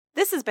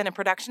This has been a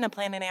production of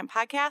Planet Ant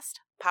Podcast,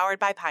 powered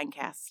by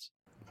Pinecast.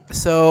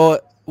 So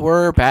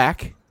we're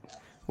back.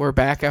 We're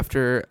back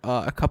after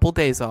a couple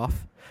days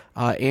off.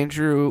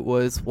 Andrew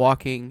was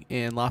walking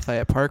in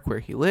Lafayette Park where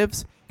he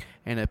lives,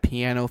 and a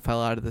piano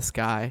fell out of the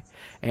sky.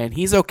 And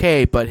he's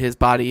okay, but his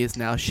body is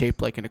now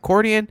shaped like an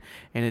accordion,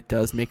 and it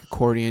does make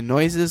accordion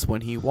noises when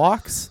he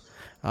walks.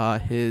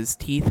 His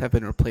teeth have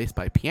been replaced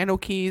by piano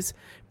keys,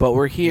 but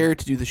we're here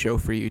to do the show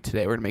for you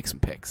today. We're going to make some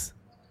picks.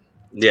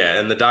 Yeah,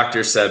 and the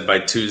doctor said by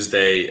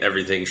Tuesday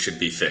everything should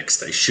be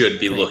fixed. I should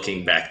be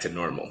looking back to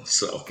normal.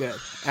 So good,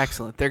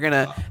 excellent. They're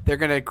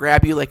gonna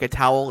grab you like a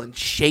towel and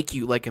shake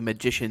you like a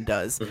magician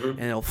does, and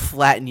it'll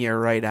flatten you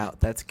right out.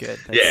 That's good.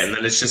 Yeah, and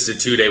then it's just a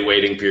 2-day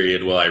waiting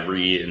period while I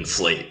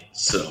re-inflate.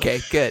 So okay,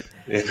 good.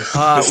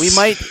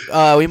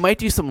 We might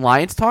do some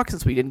Lions talk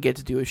since we didn't get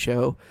to do a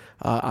show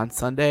on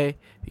Sunday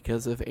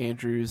because of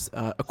Andrew's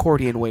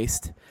accordion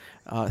waist.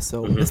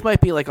 So this might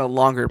be like a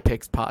longer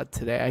picks pod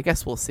today. I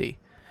guess we'll see.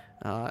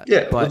 But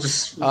we'll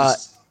just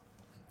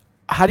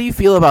how do you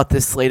feel about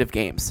this slate of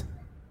games?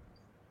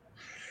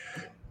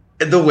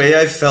 The way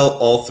I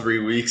felt all 3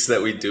 weeks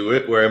that we do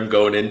it, where I'm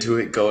going into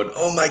it going,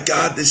 oh my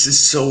God, this is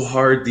so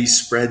hard. These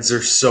spreads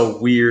are so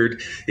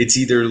weird. It's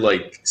either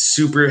like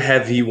super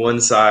heavy one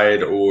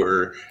side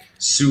or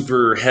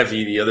super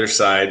heavy the other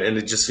side. And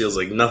it just feels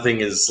like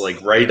nothing is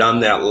like right on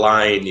that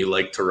line you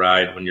like to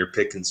ride when you're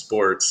picking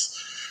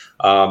sports.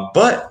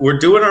 But we're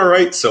doing all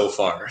right so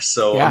far,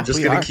 so yeah, I'm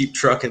just going to keep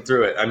trucking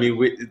through it. I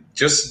mean,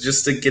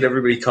 just to get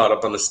everybody caught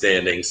up on the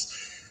standings.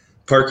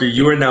 Parker,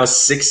 you are now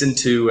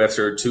 6-2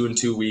 after a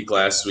 2-2 week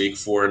last week,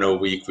 4-0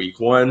 week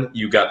 1.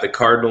 You got the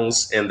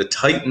Cardinals and the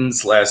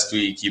Titans last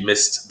week. You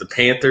missed the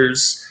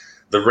Panthers,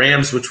 the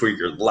Rams, which were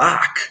your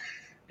lock,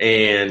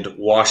 and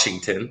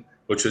Washington,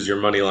 which was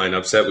your money line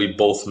upset. We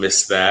both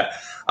missed that.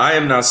 I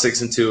am now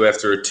 6-2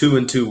 after a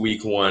 2-2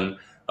 week 1.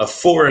 A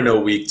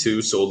 4-0 week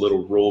 2, so a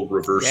little role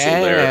reversal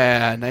there.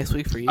 Yeah, nice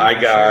week for you. I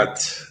got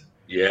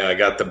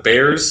the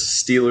Bears,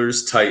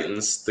 Steelers,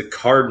 Titans, the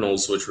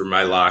Cardinals, which were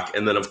my lock,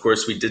 and then of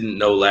course we didn't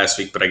know last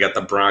week, but I got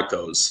the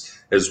Broncos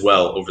as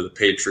well over the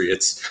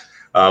Patriots,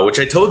 which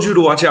I told you to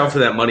watch out for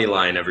that money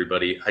line,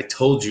 everybody. I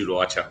told you to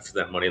watch out for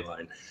that money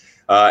line.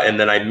 And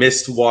then I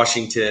missed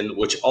Washington,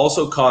 which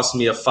also cost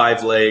me a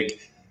 5-leg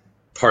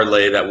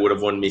parlay that would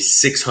have won me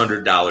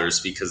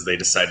 $600 because they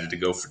decided to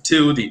go for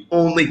 2. The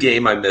only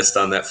game I missed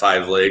on that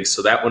 5 legs,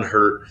 so that one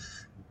hurt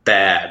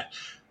bad.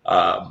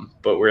 But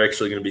we're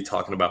actually going to be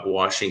talking about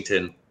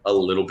Washington a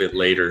little bit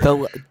later.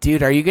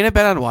 Dude, are you going to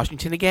bet on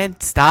Washington again?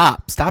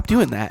 Stop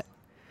doing that.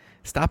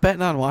 Stop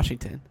betting on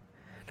Washington.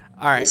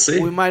 All right,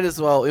 we might as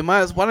well.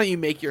 Why don't you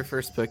make your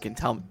first pick and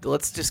tell me?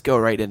 Let's just go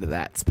right into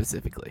that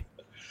specifically.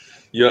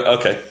 Yeah.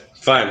 Okay.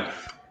 Fine.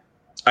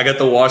 I got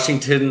the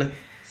Washington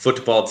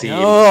football team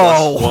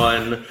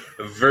 +1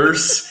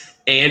 versus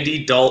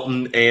Andy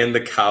Dalton and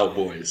the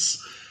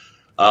Cowboys.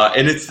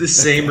 And it's the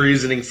same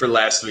reasoning for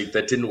last week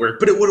that didn't work,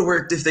 but it would have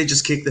worked if they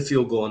just kicked the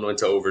field goal and went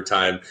to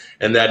overtime.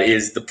 And that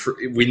is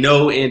we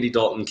know Andy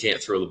Dalton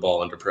can't throw the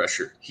ball under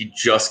pressure. He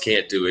just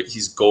can't do it.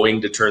 He's going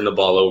to turn the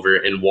ball over,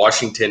 and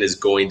Washington is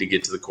going to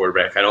get to the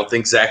quarterback. I don't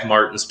think Zach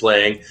Martin's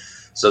playing,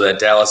 so that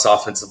Dallas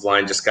offensive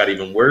line just got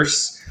even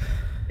worse.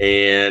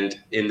 And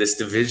in this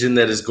division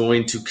that is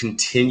going to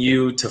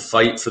continue to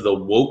fight for the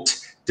WOT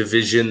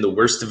division, the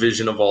worst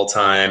division of all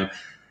time,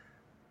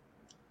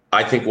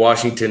 I think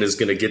Washington is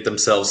going to get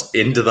themselves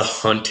into the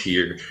hunt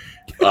here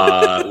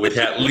with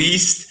at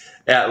least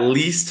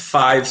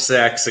 5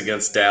 sacks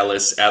against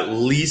Dallas, at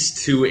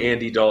least 2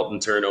 Andy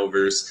Dalton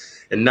turnovers.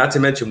 And not to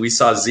mention, we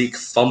saw Zeke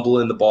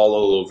fumbling the ball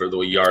all over the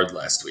yard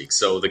last week.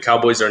 So the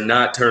Cowboys are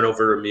not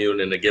turnover immune,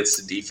 and against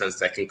a defense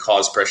that can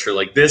cause pressure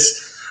like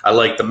this, I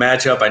like the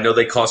matchup. I know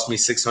they cost me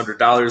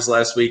 $600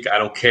 last week. I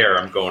don't care.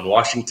 I'm going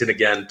Washington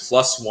again,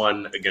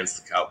 +1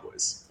 against the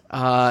Cowboys.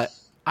 I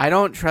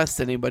don't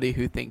trust anybody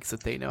who thinks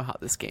that they know how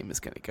this game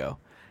is going to go.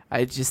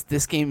 This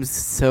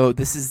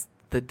is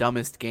the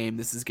dumbest game.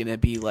 This is going to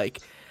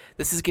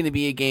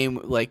be a game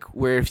like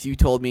where if you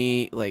told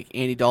me like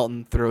Andy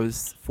Dalton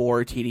throws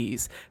 4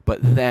 TDs, but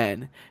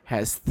then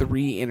has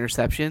 3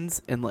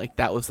 interceptions and like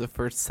that was the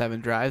first 7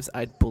 drives,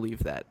 I'd believe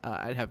that.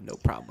 I'd have no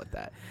problem with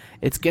that.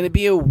 It's gonna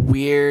be a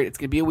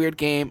weird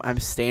game. I'm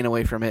staying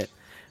away from it.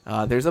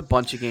 There's a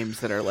bunch of games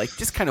that are like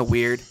just kind of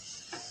weird.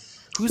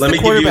 Who's the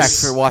quarterback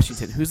for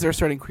Washington? Who's their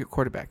starting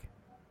quarterback?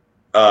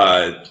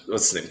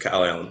 What's his name?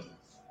 Kyle Allen.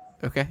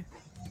 Okay.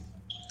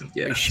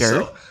 Yeah. Are you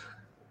sure?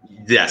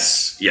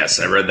 Yes,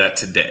 I read that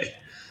today.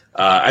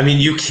 I mean,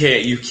 you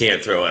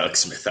can't throw Alex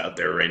Smith out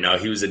there right now.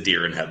 He was a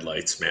deer in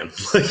headlights, man.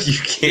 Like you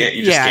just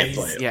can't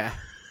play him. Yeah.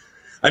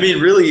 I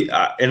mean, really,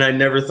 and I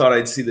never thought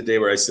I'd see the day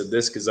where I said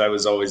this because I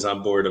was always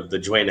on board of the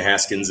Dwayne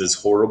Haskins is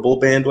horrible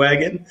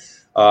bandwagon.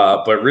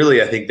 But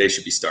really, I think they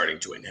should be starting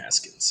Dwayne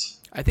Haskins.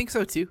 I think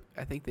so too.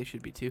 I think they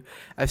should be too.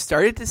 I've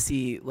started to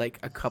see like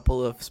a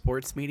couple of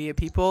sports media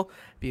people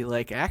be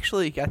like,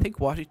 actually, I think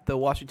the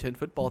Washington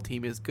football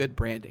team is good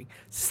branding.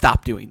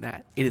 Stop doing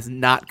that. It is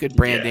not good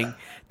branding. Yeah.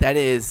 That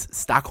is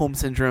Stockholm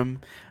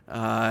syndrome.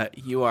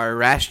 You are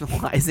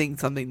rationalizing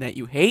something that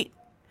you hate.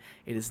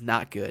 It is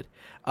not good.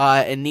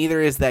 And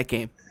neither is that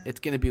game. It's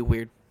going to be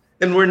weird.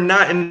 And we're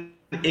not in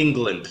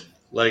England.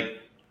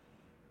 Like,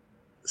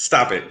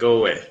 stop it. Go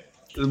away.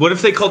 What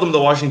if they called them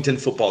the Washington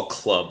Football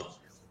Club?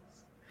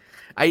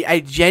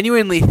 I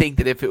genuinely think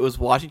that if it was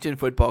Washington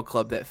Football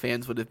Club, that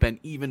fans would have been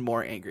even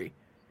more angry.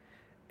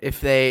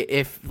 It's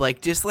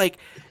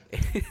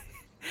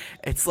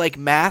like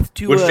math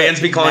to Would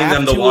fans be calling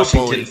them the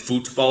Washington bully.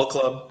 Football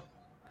Club?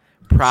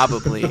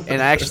 Probably.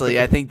 And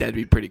actually, I think that'd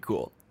be pretty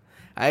cool.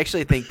 I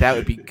actually think that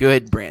would be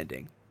good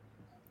branding.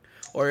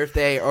 Or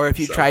if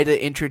you try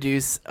to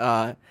introduce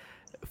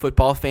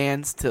football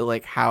fans to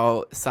like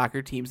how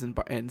soccer teams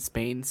in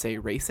Spain say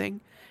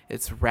racing,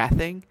 it's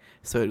Racing.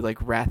 So like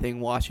Racing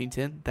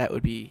Washington, that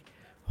would be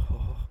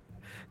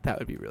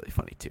really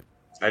funny too.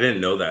 I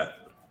didn't know that.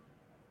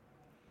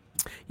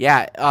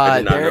 Yeah, I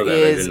did not know that. I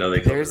didn't know they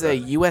called there's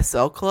it a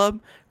USL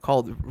club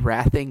called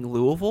Racing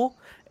Louisville,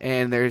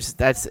 and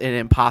that's an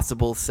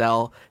impossible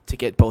sell to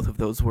get both of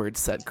those words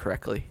said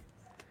correctly.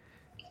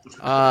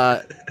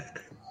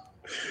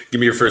 Give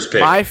me your first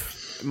pick.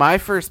 My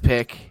first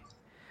pick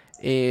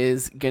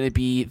is going to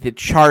be the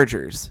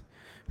Chargers,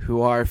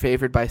 who are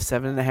favored by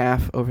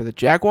 7.5 over the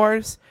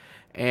Jaguars.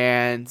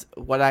 And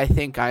what I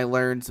think I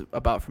learned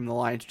about from the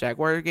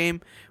Lions-Jaguar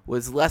game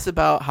was less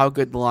about how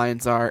good the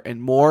Lions are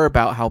and more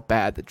about how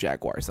bad the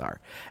Jaguars are.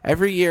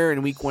 Every year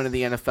in week 1 of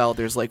the NFL,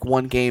 there's like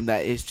one game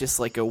that is just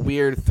like a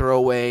weird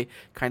throwaway,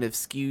 kind of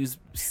skews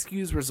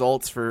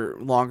results for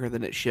longer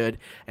than it should.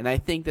 And I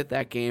think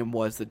that game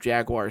was the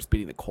Jaguars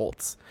beating the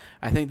Colts.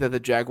 I think that the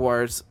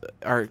Jaguars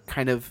are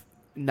kind of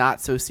not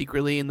so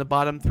secretly in the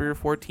bottom 3 or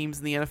 4 teams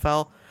in the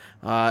NFL.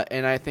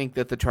 And I think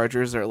that the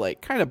Chargers are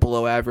like kind of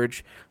below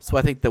average, so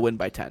I think they'll win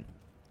by 10.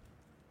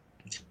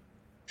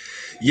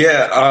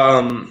 Yeah,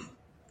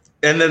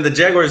 and then the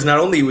Jaguars not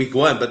only week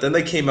 1, but then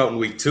they came out in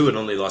week 2 and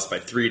only lost by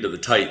 3 to the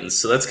Titans.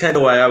 So that's kind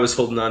of why I was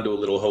holding on to a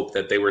little hope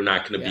that they were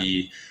not going to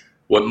be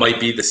what might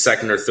be the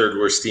second or third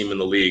worst team in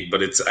the league.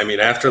 But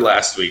after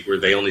last week where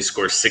they only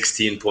scored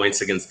 16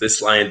 points against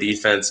this Lion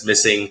defense,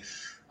 missing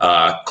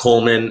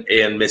Coleman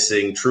and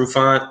missing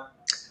Trufant,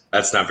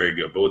 that's not very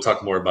good, but we'll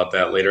talk more about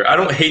that later. I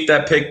don't hate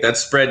that pick. That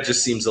spread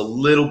just seems a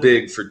little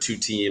big for 2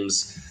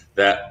 teams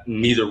that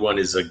neither one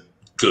is a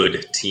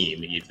good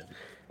team even,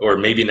 or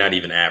maybe not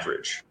even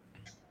average.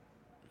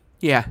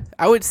 Yeah,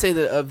 I would say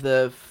that of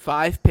the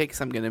 5 picks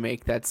I'm going to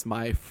make, that's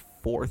my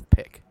 4th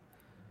pick.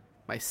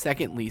 My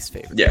second least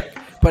favorite. Yeah. Pick.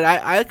 But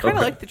I kind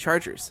of like the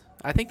Chargers.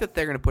 I think that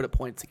they're going to put up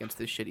points against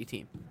this shitty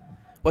team.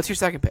 What's your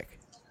second pick?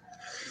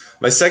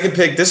 My second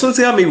pick, this one's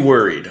got me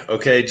worried,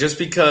 okay, just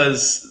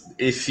because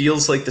it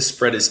feels like the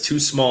spread is too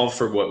small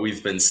for what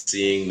we've been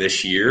seeing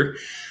this year.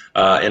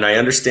 And I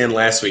understand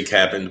last week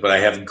happened, but I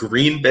have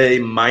Green Bay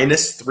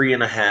minus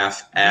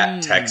 3.5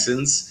 at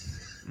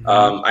Texans.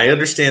 I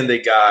understand they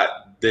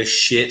got the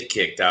shit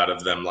kicked out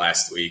of them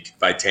last week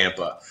by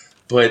Tampa,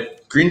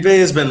 but Green Bay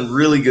has been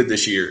really good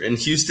this year, and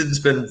Houston's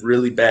been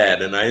really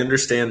bad. And I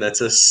understand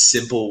that's a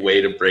simple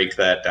way to break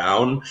that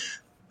down,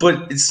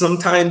 but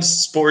sometimes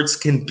sports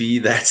can be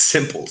that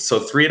simple. So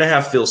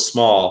 3.5 feels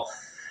small.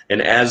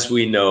 And as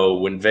we know,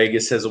 when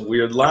Vegas has a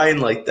weird line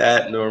like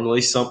that,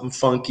 normally something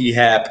funky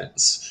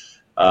happens.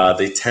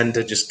 They tend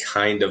to just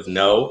kind of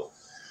know.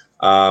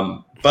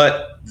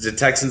 But the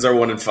Texans are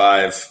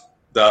 1-5.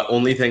 The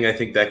only thing I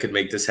think that could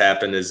make this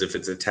happen is if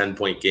it's a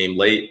 10-point game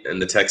late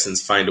and the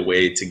Texans find a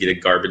way to get a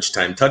garbage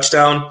time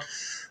touchdown.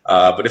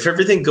 But if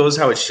everything goes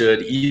how it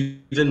should,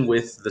 even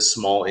with the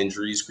small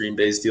injuries Green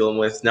Bay's dealing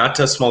with, not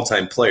to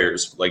small-time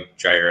players like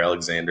Jair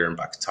Alexander and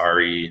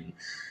Bakhtari and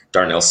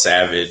Darnell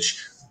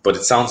Savage, but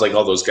it sounds like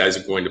all those guys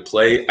are going to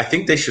play, I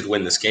think they should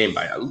win this game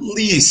by at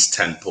least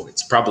 10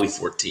 points, probably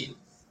 14.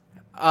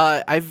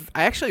 I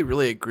actually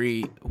really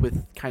agree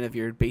with kind of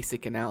your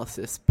basic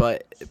analysis,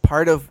 but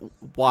part of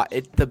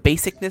the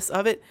basicness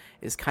of it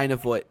is kind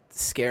of what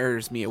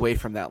scares me away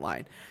from that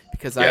line.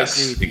 Because I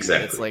agree with you.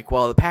 Exactly. It's like,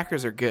 well, the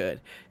Packers are good,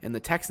 and the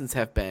Texans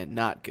have been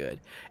not good.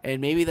 And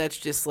maybe that's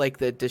just like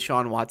the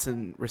Deshaun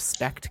Watson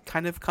respect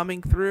kind of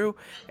coming through.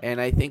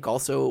 And I think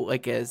also,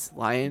 like, as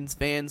Lions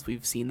fans,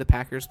 we've seen the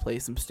Packers play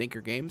some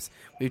stinker games.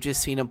 We've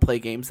just seen them play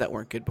games that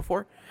weren't good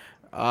before.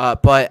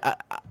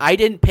 But I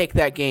didn't pick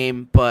that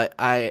game, but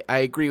I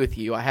agree with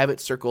you. I have it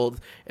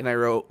circled, and I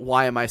wrote,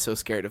 why am I so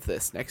scared of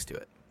this next to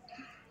it?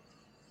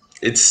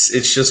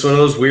 It's just one of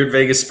those weird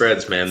Vegas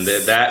spreads, man.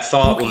 That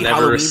thought spooky will never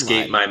Halloween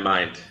escape my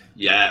mind.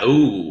 Yeah,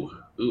 ooh,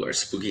 our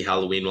spooky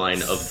Halloween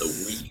line of the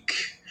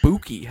week.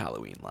 Spooky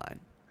Halloween line.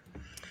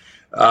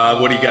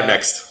 What do you got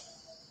next?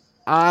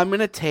 I'm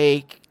gonna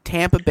take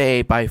Tampa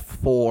Bay by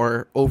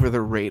 4 over the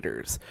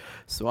Raiders.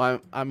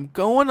 So I'm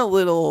going a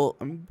little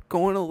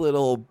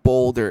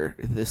bolder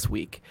this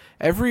week.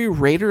 Every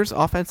Raiders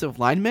offensive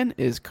lineman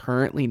is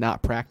currently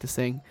not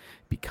practicing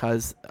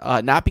because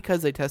not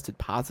because they tested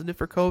positive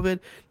for COVID,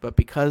 but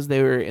because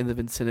they were in the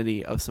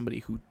vicinity of somebody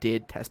who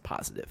did test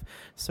positive.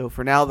 So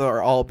for now,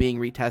 they're all being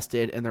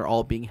retested and they're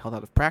all being held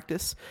out of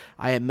practice.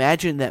 I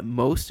imagine that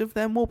most of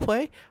them will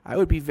play. I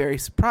wouldn't be very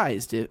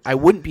surprised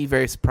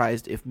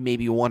if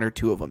maybe one or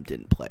two of them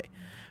didn't play.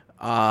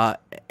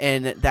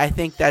 And I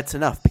think that's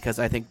enough because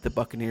I think the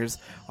Buccaneers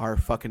are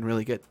fucking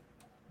really good.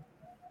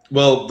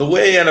 Well, the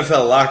way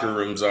NFL locker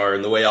rooms are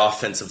and the way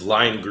offensive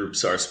line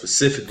groups are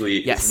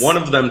specifically, yes. If one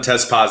of them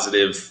tests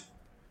positive,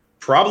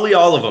 probably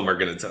all of them are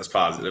going to test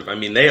positive. I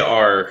mean, they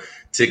are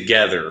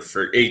together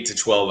for 8 to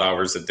 12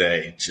 hours a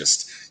day,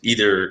 just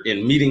either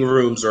in meeting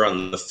rooms or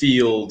on the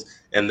field,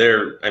 and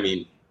they're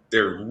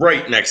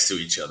right next to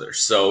each other.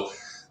 So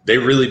they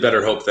really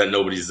better hope that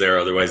nobody's there.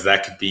 Otherwise,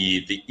 that could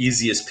be the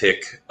easiest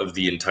pick of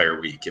the entire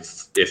week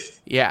if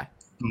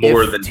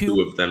more than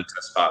two of them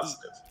test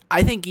positive.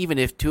 I think even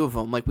if two of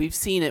them, like we've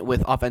seen it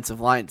with offensive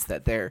lines,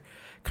 that they're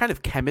kind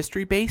of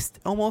chemistry based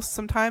almost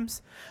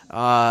sometimes.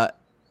 When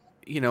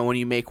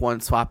you make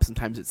one swap,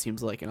 sometimes it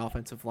seems like an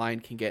offensive line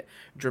can get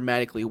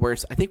dramatically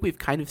worse. I think we've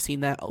kind of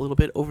seen that a little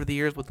bit over the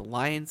years with the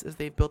Lions as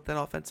they've built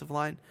that offensive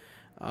line.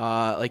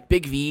 Like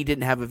Big V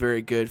didn't have a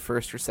very good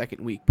first or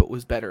second week, but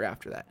was better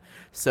after that.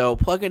 So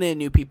plugging in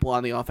new people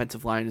on the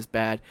offensive line is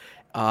bad.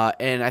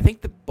 And I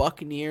think the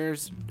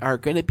Buccaneers are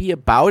going to be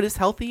about as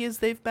healthy as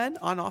they've been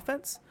on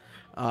offense.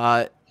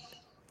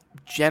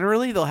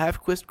 Generally, they'll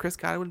have Chris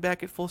Godwin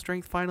back at full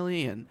strength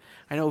finally, and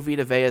I know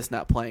Vita Vea is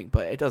not playing,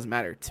 but it doesn't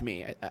matter to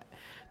me.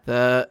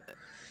 The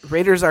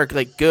Raiders are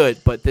like good,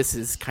 but this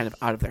is kind of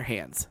out of their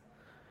hands.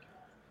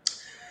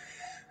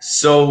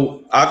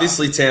 So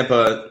obviously,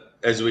 Tampa,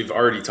 as we've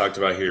already talked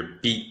about here,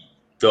 beat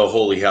the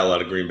holy hell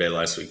out of Green Bay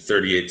last week,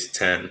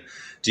 38-10.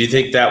 Do you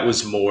think that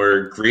was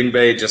more Green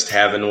Bay just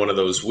having one of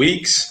those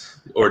weeks,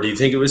 or do you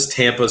think it was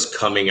Tampa's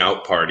coming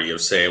out party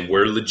of saying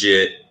we're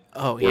legit?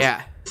 Oh,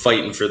 yeah.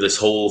 Fighting for this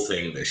whole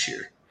thing this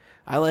year.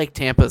 I like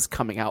Tampa's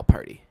coming out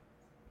party.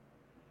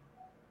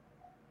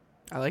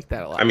 I like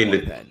that a lot. I mean,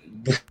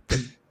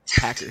 the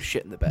Packers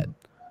shit in the bed.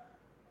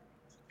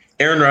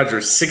 Aaron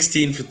Rodgers,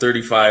 16 for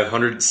 35,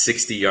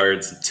 160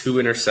 yards, 2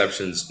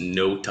 interceptions,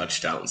 no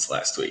touchdowns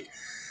last week.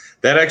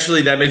 That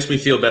makes me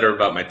feel better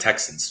about my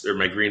Texans or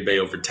my Green Bay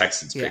over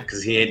Texans pick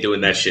because he ain't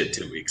doing that shit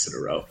 2 weeks in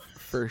a row.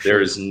 For sure.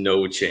 There is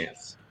no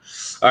chance.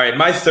 All right,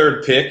 my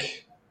third pick.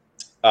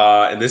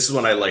 And this is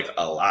one I like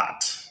a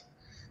lot,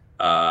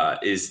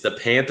 is the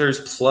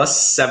Panthers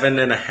plus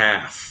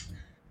 7.5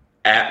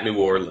 at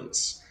New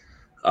Orleans.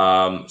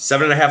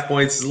 7.5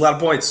 points is a lot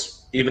of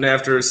points, even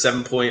after a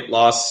 7-point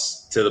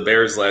loss to the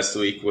Bears last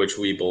week, which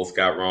we both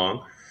got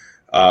wrong.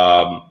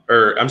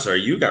 I'm sorry,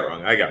 you got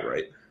wrong. I got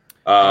right.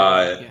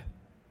 I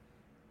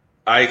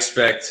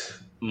expect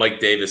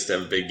Mike Davis to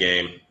have a big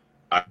game.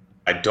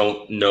 I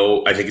don't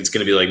know. I think it's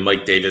going to be like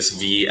Mike Davis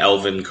v.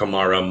 Alvin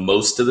Kamara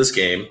most of this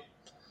game.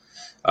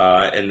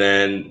 And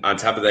then on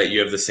top of that, you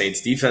have the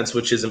Saints defense,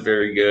 which isn't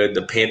very good.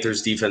 The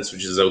Panthers defense,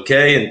 which is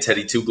okay. And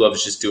Teddy Two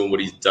Gloves just doing what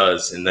he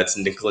does. And that's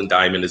nickel and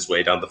diamond his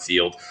way down the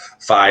field.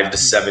 5 to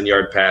 7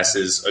 yard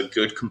passes, a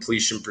good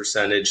completion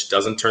percentage,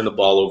 doesn't turn the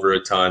ball over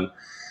a ton.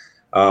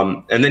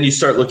 And then you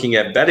start looking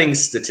at betting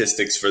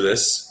statistics for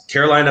this.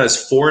 Carolina is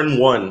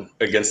 4-1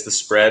 against the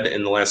spread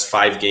in the last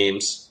 5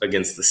 games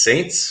against the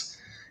Saints.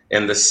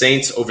 And the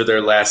Saints over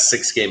their last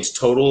 6 games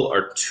total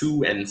are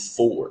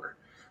 2-4.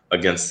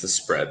 Against the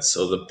spread.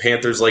 So the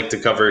Panthers like to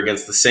cover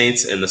against the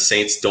Saints, and the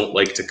Saints don't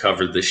like to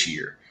cover this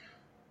year.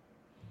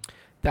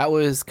 That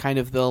was kind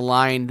of the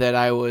line that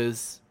I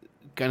was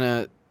going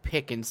to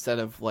pick instead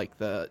of like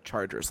the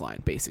Chargers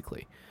line,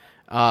 basically.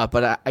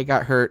 But I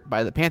got hurt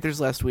by the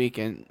Panthers last week,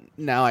 and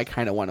now I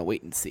kind of want to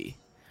wait and see.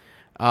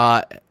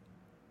 I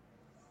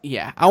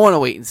want to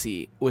wait and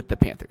see with the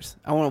Panthers.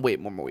 I want to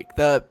wait one more week.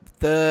 The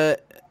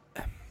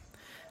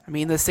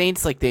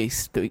Saints, like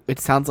it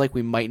sounds like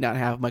we might not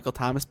have Michael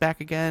Thomas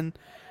back again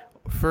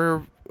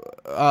for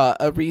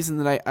a reason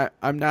that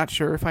I'm not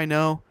sure if I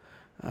know.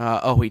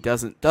 He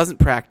doesn't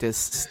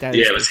practice.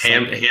 It was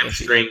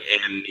hamstring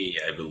and knee,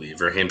 I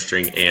believe, or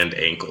hamstring and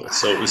ankle.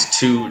 So it was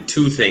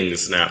two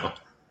things now.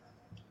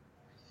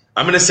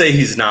 I'm going to say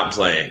he's not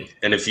playing,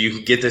 and if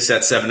you get this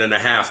at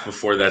 7.5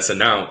 before that's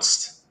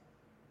announced,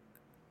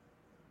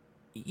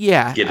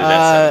 get it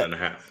at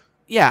 7.5.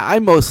 Yeah, I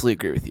mostly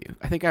agree with you.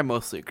 I think I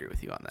mostly agree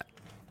with you on that.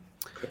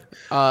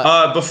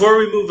 Before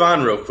we move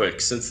on real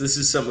quick, since this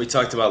is something we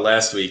talked about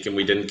last week and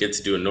we didn't get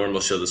to do a normal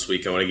show this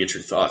week, I want to get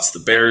your thoughts. The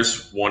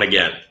Bears won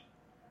again.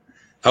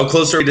 How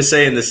close are we to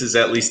saying this is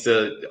at least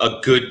a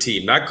good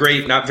team? Not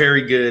great, not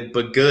very good,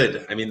 but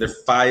good. I mean, they're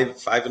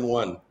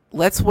 5-1.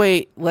 Let's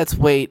wait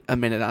a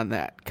minute on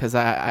that because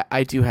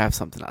I do have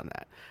something on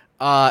that.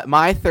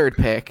 My third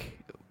pick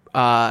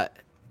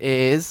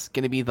is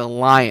going to be the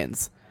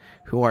Lions,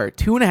 who are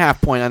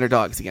 2.5-point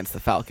underdogs against the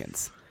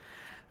Falcons.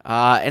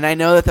 And I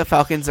know that the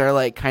Falcons are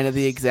like kind of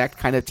the exact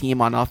kind of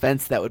team on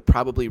offense that would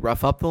probably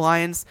rough up the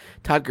Lions.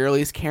 Todd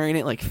Gurley's carrying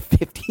it like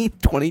 15,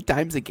 20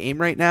 times a game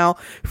right now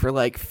for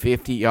like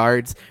 50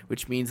 yards,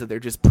 which means that they're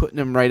just putting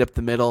them right up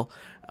the middle.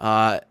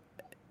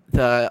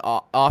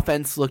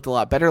 offense looked a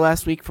lot better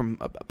last week from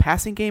a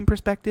passing game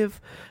perspective,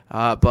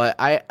 but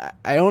I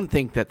don't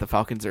think that the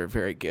Falcons are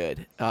very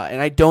good,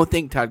 and I don't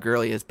think Todd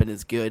Gurley has been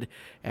as good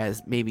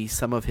as maybe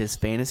some of his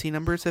fantasy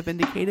numbers have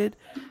indicated,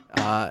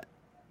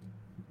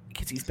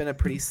 because he's been a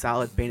pretty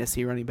solid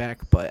fantasy running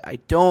back. But I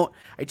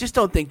just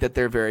don't think that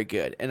they're very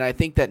good, and I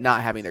think that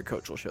not having their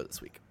coach will show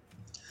this week.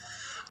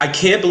 I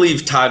can't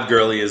believe Todd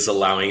Gurley is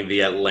allowing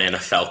the Atlanta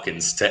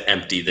Falcons to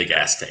empty the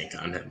gas tank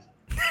on him.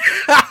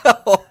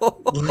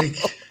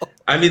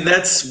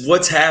 That's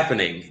what's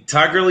happening.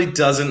 Todd Gurley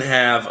doesn't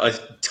have a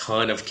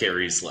ton of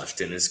carries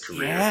left in his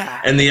career.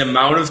 Yeah. And the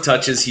amount of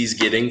touches he's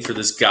getting for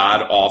this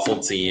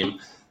god-awful team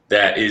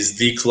that is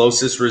the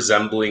closest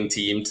resembling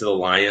team to the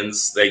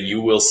Lions that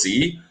you will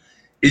see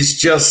is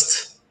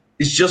just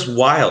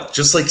wild.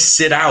 Just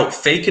sit out,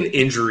 fake an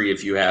injury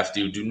if you have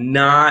to. Do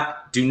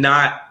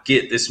not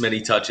get this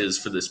many touches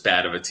for this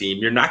bad of a team.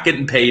 You're not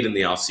getting paid in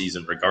the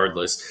offseason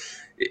regardless.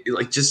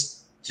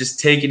 Just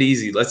take it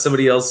easy. Let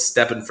somebody else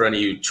step in front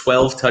of you.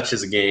 12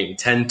 touches a game,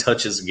 10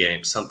 touches a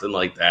game, something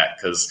like that,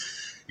 because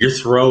you're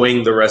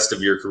throwing the rest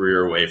of your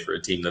career away for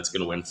a team that's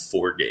going to win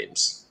 4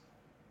 games.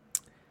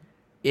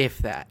 If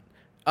that.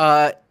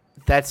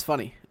 That's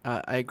funny.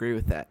 I agree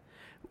with that.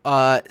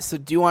 So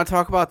do you want to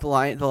talk about the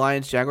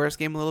Lions-Jaguars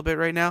game a little bit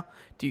right now?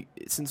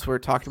 Since we're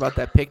talking about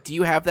that pick, do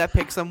you have that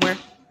pick somewhere?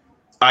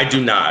 I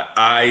do not.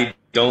 I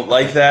don't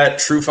like that.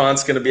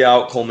 Trufant's going to be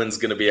out. Coleman's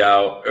going to be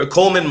out.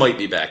 Coleman might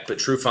be back, but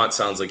Trufant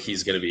sounds like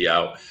he's going to be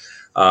out.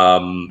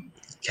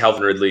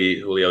 Calvin Ridley,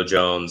 Julio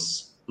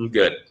Jones. I'm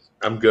good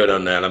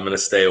on that. I'm going to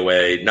stay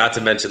away. Not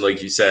to mention,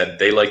 like you said,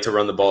 they like to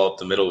run the ball up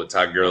the middle with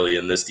Todd Gurley,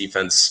 and this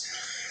defense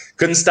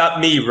couldn't stop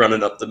me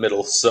running up the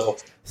middle. So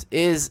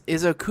is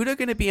Okudah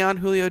going to be on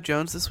Julio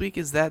Jones this week?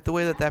 Is that the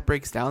way that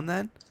breaks down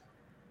then?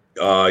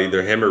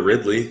 Either him or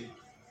Ridley.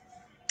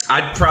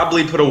 I'd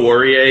probably put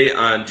Awarrior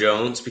on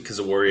Jones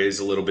because Awarrior is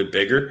a little bit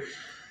bigger,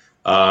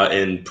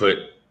 and put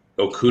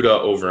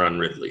Okudah over on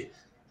Ridley.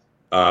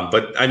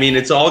 But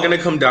it's all going to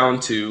come down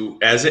to,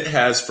 as it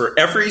has for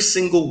every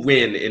single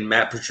win in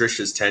Matt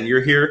Patricia's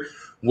tenure here,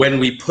 when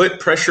we put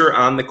pressure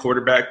on the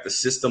quarterback, the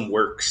system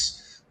works.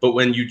 But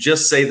when you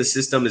just say the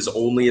system is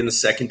only in the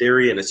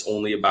secondary and it's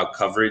only about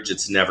coverage,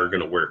 it's never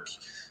going to work.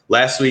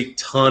 Last week,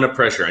 ton of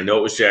pressure. I know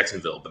it was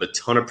Jacksonville, but a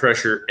ton of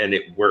pressure, and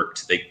it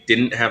worked. They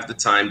didn't have the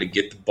time to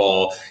get the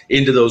ball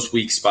into those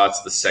weak spots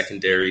of the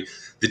secondary.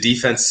 The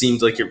defense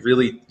seemed like it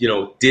really,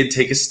 did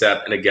take a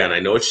step. And again, I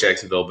know it's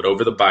Jacksonville, but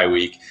over the bye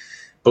week.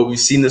 But we've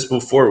seen this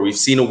before. We've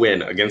seen a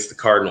win against the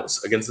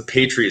Cardinals, against the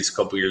Patriots a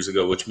couple years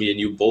ago, which me and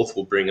you both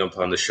will bring up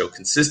on the show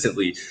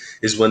consistently,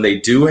 is when they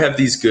do have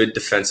these good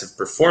defensive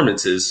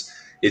performances,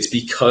 it's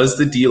because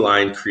the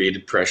D-line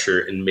created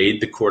pressure and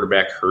made the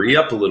quarterback hurry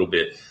up a little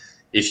bit.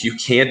 If you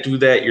can't do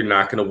that, you're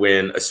not going to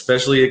win,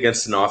 especially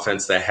against an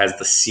offense that has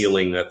the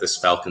ceiling that this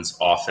Falcons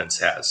offense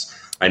has.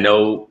 I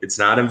know it's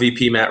not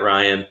MVP Matt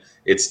Ryan.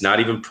 It's not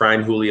even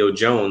prime Julio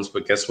Jones,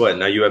 but guess what?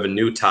 Now you have a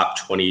new top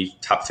 20,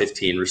 top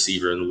 15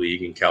 receiver in the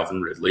league in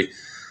Calvin Ridley.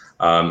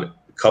 A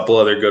couple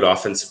other good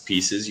offensive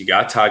pieces. You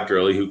got Todd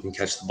Gurley, who can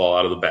catch the ball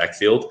out of the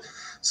backfield.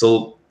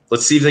 So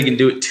let's see if they can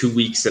do it 2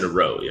 weeks in a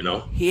row,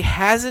 He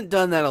hasn't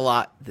done that a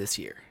lot this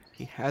year.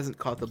 He hasn't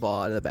caught the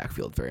ball out of the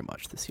backfield very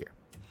much this year.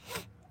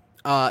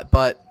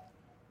 But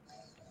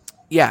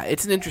yeah,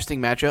 it's an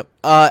interesting matchup.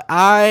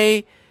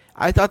 I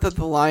thought that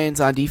the Lions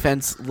on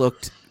defense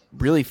looked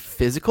really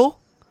physical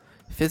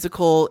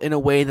in a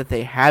way that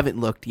they haven't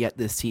looked yet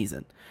this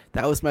season.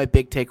 That was my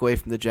big takeaway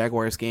from the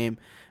Jaguars game,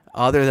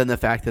 other than the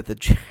fact that the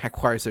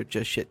Jaguars are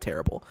just shit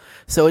terrible.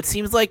 So it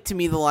seems like to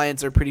me the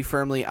Lions are pretty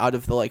firmly out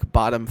of the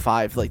bottom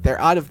 5.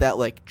 They're out of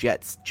that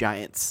Jets,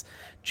 Giants,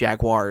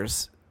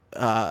 Jaguars,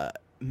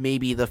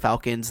 maybe the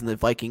Falcons and the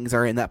Vikings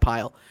are in that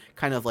pile.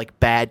 Kind of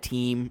bad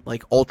team,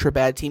 ultra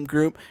bad team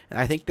group, and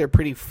I think they're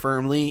pretty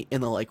firmly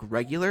in the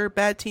regular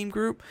bad team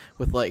group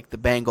with the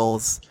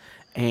Bengals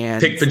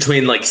and pick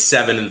between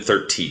 7 and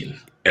 13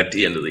 at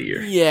the end of the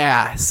year.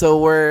 Yeah,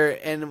 so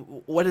and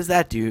what does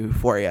that do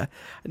for you?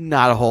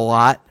 Not a whole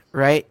lot,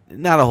 right?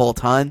 Not a whole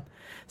ton.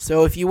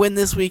 So if you win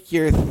this week,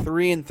 you're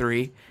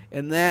 3-3,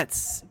 and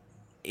that's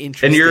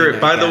interesting. And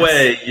by the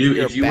way,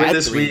 if you win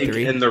this week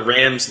and the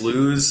Rams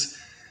lose,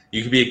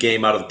 you could be a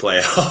game out of the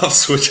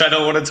playoffs, which I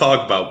don't want to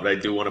talk about, but I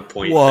do want to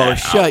point that out.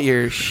 Shut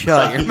your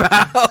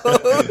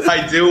mouth.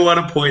 I do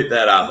want to point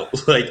that out.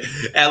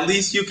 At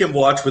least you can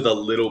watch with a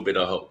little bit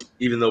of hope,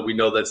 even though we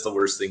know that's the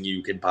worst thing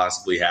you can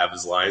possibly have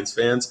as Lions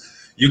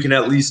fans. You can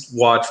at least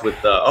watch with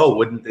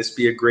wouldn't this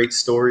be a great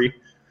story?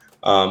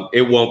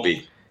 It won't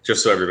be,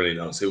 just so everybody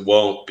knows. It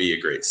won't be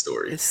a great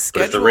story.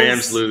 But if the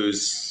Rams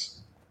lose,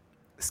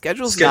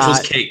 schedule's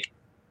cake.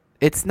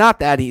 It's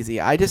not that easy.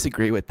 I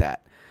disagree with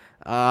that.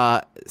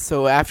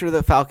 So after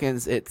the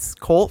Falcons, it's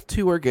Colts,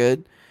 who are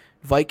good,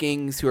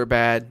 Vikings, who are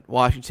bad,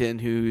 Washington,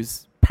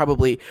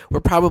 we're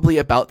probably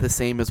about the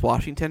same as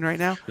Washington right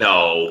now.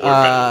 No, we're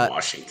better than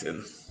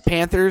Washington.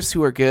 Panthers,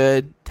 who are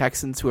good.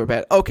 Texans, who are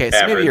bad. Okay,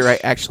 so maybe you're right,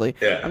 actually.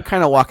 Yeah. I'm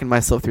kind of walking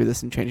myself through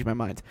this and changing my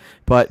mind.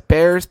 But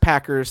Bears,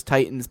 Packers,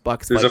 Titans,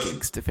 Bucks,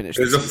 Vikings to finish.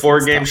 There's a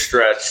 4-game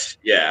stretch.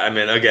 Yeah, I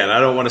mean, again, I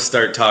don't want to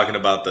start talking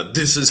about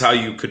this is how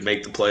you could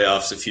make the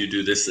playoffs if you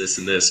do this, this,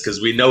 and this,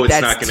 because we know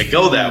it's not going to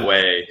go that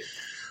way.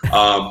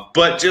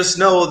 But just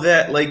know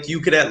that, like,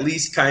 you could at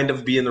least kind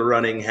of be in the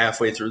running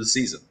halfway through the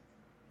season.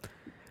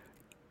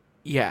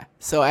 Yeah.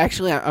 So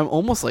actually, I'm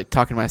almost like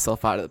talking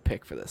myself out of the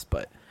pick for this,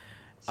 but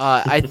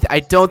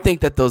I don't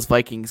think that those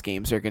Vikings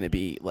games are going to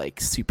be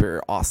like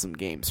super awesome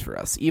games for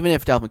us, even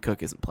if Dalvin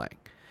Cook isn't playing.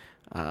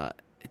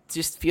 It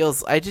just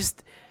feels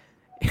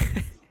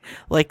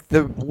like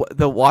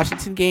the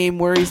Washington game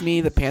worries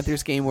me, the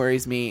Panthers game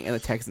worries me, and the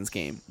Texans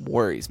game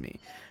worries me.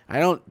 I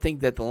don't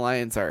think that the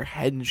Lions are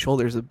head and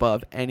shoulders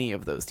above any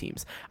of those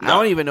teams. No. I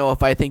don't even know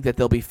if I think that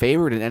they'll be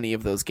favored in any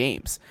of those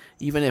games,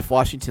 even if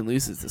Washington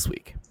loses this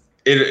week.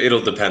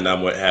 It'll depend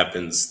on what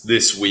happens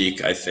this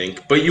week, I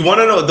think. But you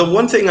want to know, the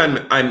one thing I'm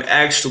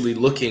actually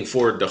looking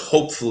forward to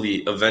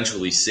hopefully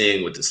eventually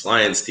seeing with this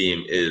Lions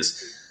team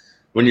is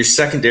when your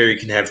secondary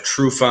can have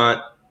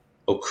Trufant,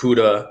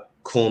 Okudah,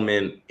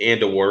 Coleman, and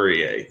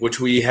Awarie,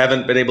 which we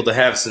haven't been able to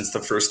have since the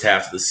first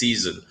half of the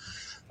season.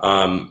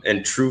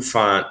 And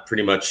Trufant,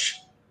 pretty much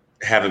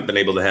haven't been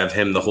able to have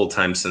him the whole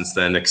time since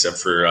then, except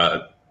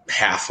for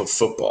half of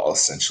football,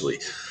 essentially.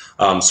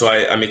 So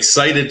I'm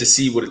excited to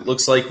see what it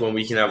looks like when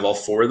we can have all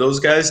 4 of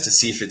those guys to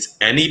see if it's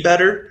any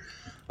better.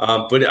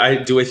 But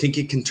I think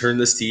it can turn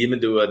this team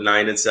into a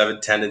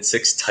 9-7,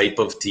 10-6 type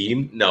of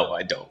team? No,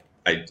 I don't.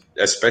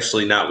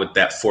 Especially not with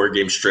that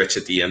 4-game stretch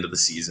at the end of the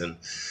season.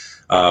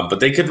 But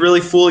they could really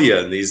fool you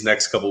in these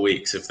next couple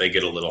weeks if they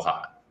get a little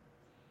hot.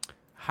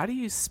 How do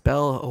you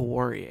spell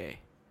Awarie?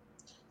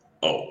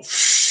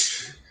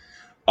 It's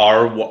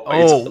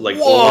like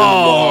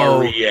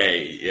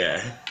Awarie,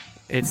 yeah.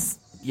 It's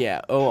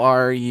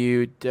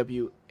Oruwarlye.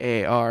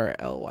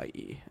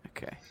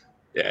 Okay.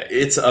 Yeah,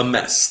 it's a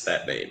mess,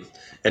 that name.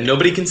 And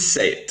nobody can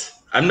say it.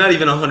 I'm not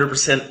even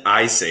 100%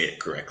 I say it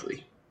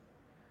correctly.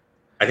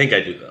 I think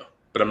I do, though,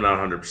 but I'm not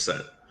 100%.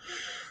 So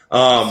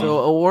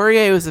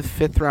Awarie was a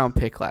 5th-round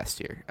pick last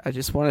year. I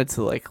just wanted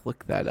to,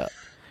 look that up.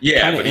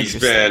 Yeah, kinda but he's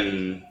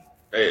been –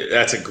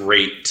 that's a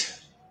great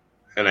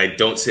 – and I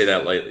don't say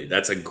that lightly.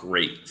 That's a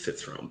great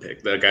 5th-round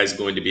pick. That guy's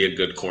going to be a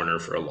good corner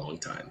for a long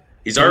time.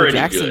 He's already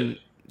good.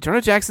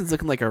 Jonah Jackson's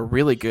looking like a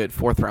really good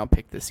 4th-round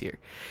pick this year.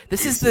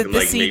 This is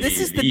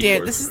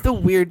the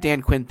weird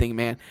Dan Quinn thing,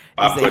 man.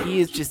 Is that he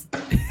is just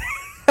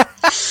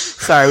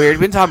sorry, we've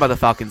been talking about the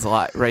Falcons a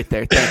lot right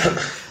there. Thank you.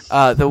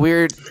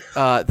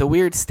 The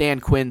weird Stan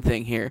Quinn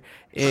thing here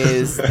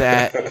is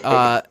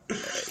that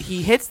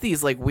he hits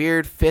these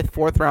weird 5th,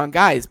 4th-round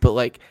guys, but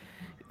like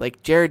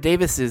Jared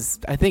Davis is,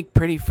 I think,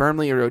 pretty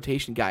firmly a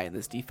rotation guy in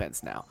this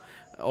defense now.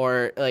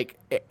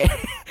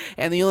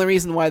 And the only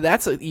reason why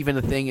that's even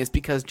a thing is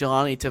because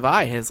Jelani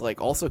Tavai has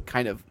also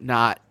kind of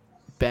not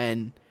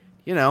been,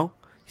 he's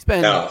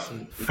been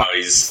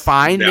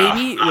fine,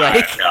 maybe. No,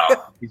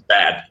 he's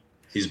bad.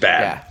 He's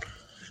bad. Yeah.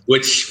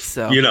 Which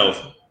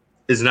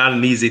is not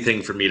an easy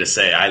thing for me to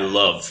say. I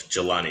love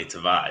Jelani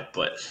Tavai,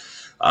 but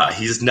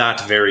he's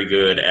not very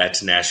good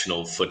at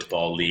National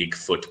Football League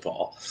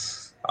football.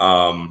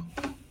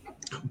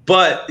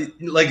 But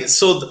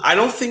I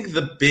don't think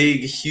the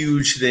big,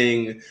 huge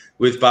thing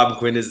with Bob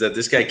Quinn is that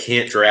this guy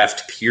can't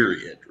draft,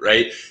 period,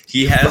 right?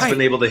 He has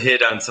been able to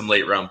hit on some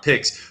late round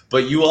picks,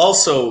 but you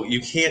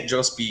can't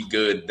just be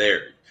good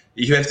there.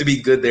 You have to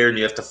be good there, and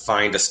you have to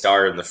find a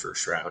star in the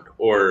 1st round,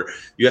 or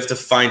you have to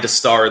find a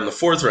star in the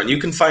 4th round. You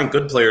can find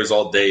good players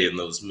all day in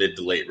those mid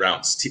to late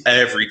rounds.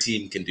 Every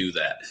team can do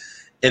that.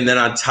 And then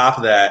on top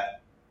of that,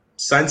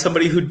 sign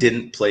somebody who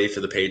didn't play for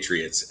the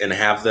Patriots and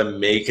have them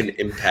make an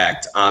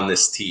impact on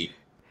this team.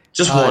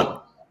 Just one.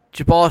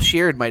 Jabal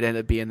Sheard might end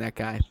up being that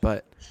guy,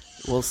 but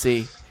we'll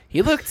see.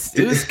 It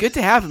was good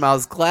to have him. I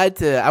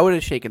would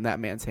have shaken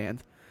that man's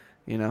hand.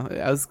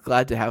 I was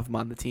glad to have him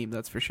on the team,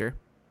 that's for sure.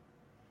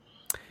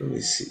 Let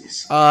me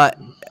see.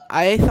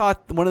 I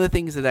thought one of the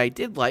things that I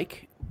did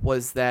like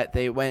was that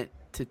they went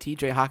to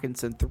TJ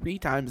Hawkinson 3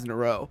 times in a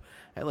row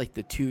at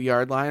the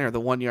 2-yard line or the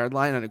 1-yard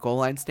line on a goal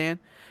line stand.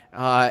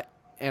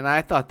 And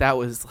I thought that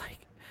was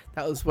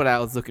what I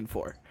was looking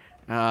for.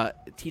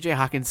 TJ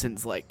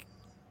Hawkinson's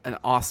an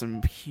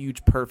awesome,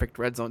 huge, perfect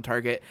red zone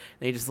target.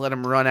 They just let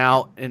him run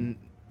out, and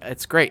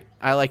it's great.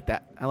 I like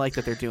that. I like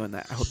that they're doing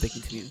that. I hope they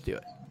continue to do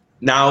it.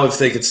 Now, if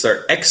they could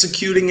start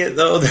executing it,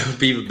 though, that would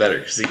be even better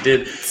because he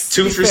did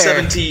 2 for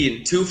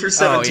 17. 2 for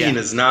 17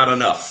 is not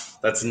enough.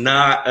 That's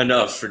not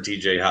enough for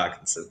TJ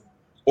Hawkinson.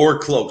 Or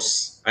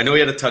close. I know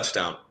he had a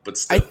touchdown, but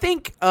still. I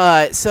think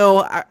so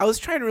I was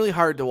trying really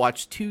hard to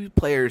watch 2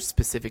 players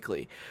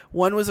specifically.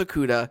 One was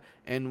Okudah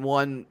and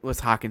one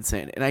was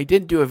Hawkinson, and I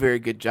didn't do a very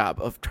good job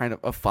of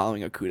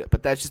following Okudah,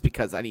 but that's just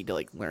because I need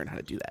to learn how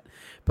to do that.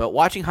 But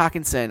watching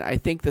Hawkinson, I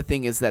think the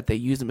thing is that they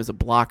use him as a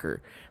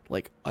blocker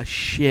a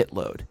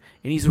shitload,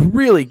 and he's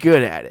really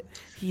good at it.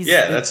 He's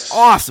an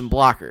awesome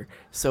blocker.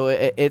 So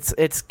it's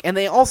and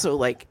they also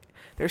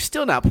they're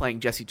still not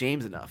playing Jesse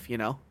James enough,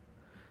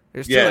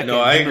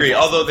 I agree.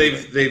 Although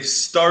they've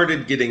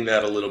started getting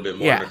that a little bit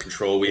more under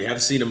control. We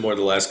have seen him more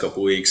the last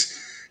couple weeks.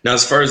 Now,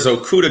 as far as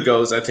Okudah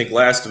goes, I think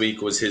last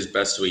week was his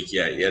best week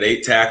yet. He had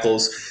 8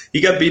 tackles.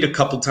 He got beat a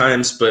couple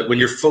times, but when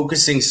you're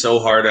focusing so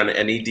hard on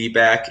any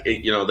D-back,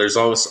 there's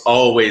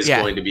always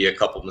going to be a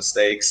couple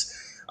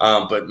mistakes.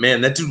 But,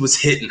 man, that dude was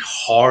hitting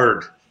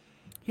hard.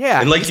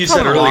 Yeah. And like you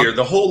said earlier,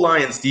 the whole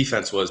Lions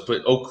defense was,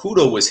 but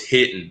Okudah was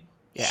hitting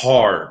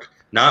hard.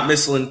 Not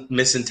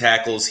missing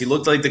tackles. He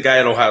looked like the guy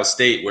at Ohio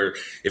State where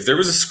if there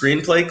was a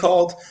screenplay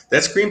called,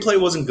 that screenplay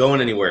wasn't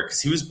going anywhere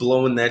because he was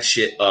blowing that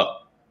shit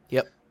up.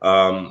 Yep.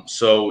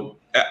 So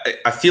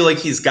I feel like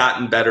he's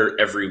gotten better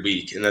every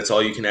week, and that's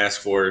all you can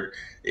ask for.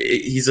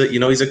 He's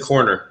a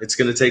corner. It's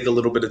going to take a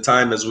little bit of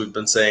time, as we've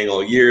been saying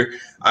all year.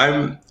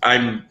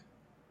 I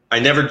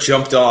never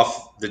jumped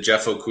off the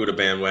Jeff Okudah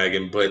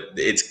bandwagon, but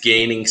it's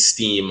gaining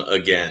steam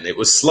again. It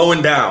was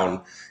slowing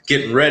down,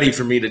 getting ready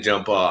for me to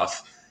jump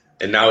off.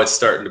 And now it's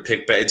starting to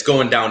pick back. It's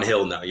going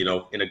downhill now,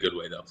 in a good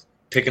way, though.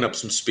 Picking up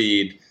some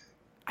speed.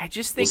 I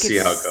just think we'll see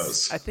how it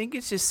goes. I think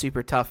it's just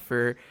super tough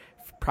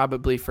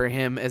probably for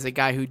him as a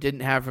guy who didn't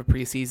have a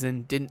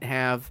preseason, didn't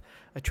have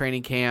a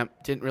training camp,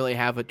 didn't really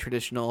have a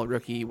traditional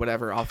rookie,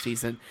 whatever,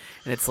 offseason.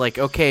 And it's like,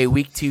 okay,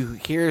 week 2,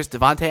 here's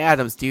Devontae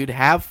Adams, dude.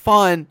 Have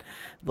fun.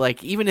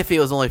 Like, even if it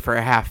was only for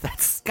a half,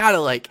 that's got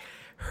to,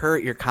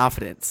 hurt your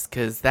confidence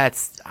because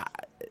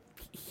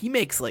he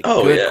makes,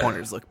 good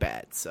corners look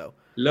bad, so.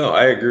 No,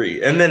 I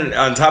agree. And then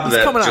on top of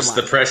that, just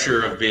the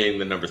pressure of being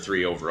the number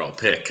 3 overall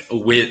pick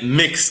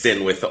mixed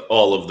in with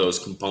all of those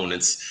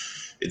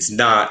components, it's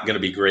not going to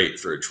be great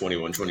for a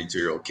 21,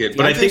 22-year-old kid.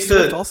 But I think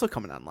Swift also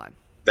coming online.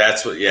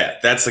 That's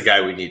the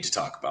guy we need to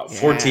talk about.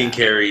 14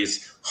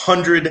 carries,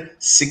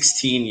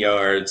 116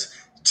 yards,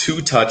 2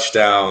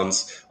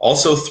 touchdowns,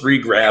 also 3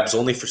 grabs,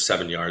 only for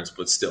 7 yards,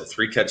 but still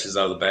 3 catches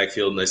out of the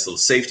backfield, nice little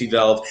safety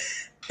valve,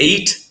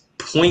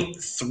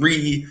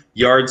 8.3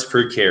 yards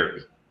per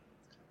carry.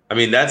 I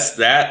mean,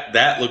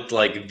 that looked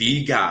like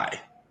the guy.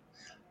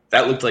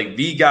 That looked like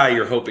the guy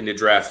you're hoping to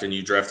draft, and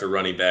you draft a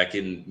running back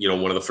in,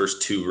 one of the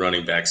first 3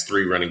 running backs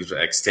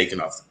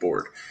taken off the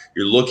board.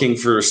 You're looking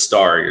for a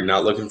star. You're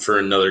not looking for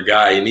another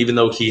guy. And even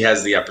though he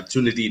has the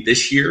opportunity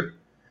this year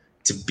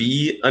to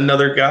be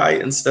another guy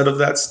instead of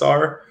that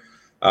star,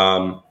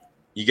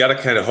 you got to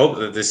kind of hope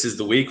that this is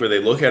the week where they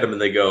look at him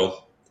and they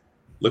go,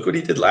 look what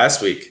he did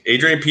last week.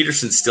 Adrian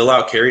Peterson still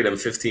out-carried him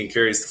 15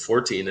 carries to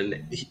 14,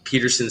 and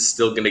Peterson's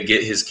still going to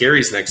get his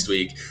carries next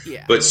week.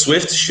 Yeah. But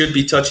Swift should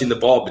be touching the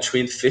ball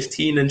between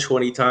 15 and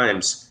 20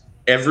 times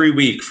every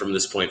week from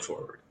this point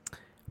forward.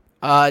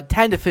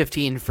 10 to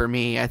 15 for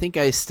me. I think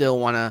I still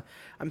want to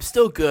 – I'm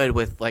still good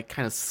with,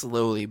 kind of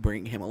slowly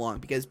bringing him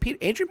along because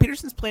Adrian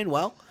Peterson's playing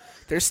well.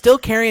 There's still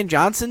Kerryon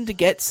Johnson to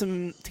get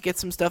some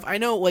stuff. I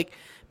know,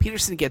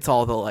 Peterson gets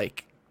all the,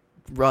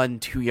 run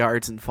 2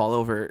 yards and fall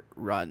over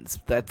runs.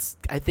 That's,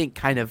 I think,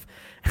 kind of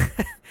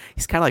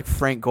he's kind of like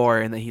Frank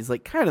Gore in that he's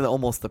kind of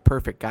almost the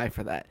perfect guy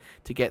for that,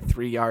 to get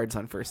 3 yards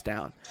on first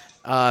down.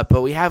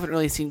 But we haven't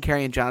really seen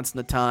Kerryon Johnson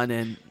a ton,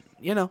 and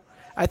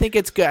I think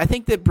it's good. I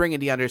think that bringing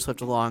DeAndre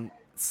Swift along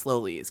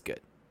slowly is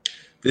good.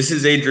 This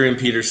is Adrian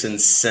Peterson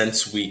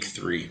since week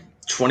 3.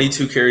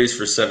 22 carries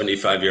for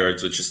 75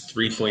 yards, which is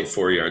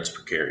 3.4 yards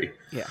per carry.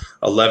 Yeah.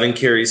 11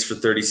 carries for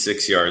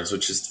 36 yards,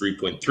 which is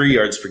 3.3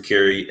 yards per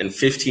carry, and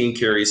 15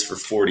 carries for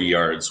 40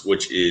 yards,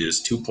 which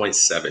is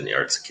 2.7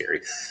 yards a carry.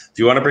 If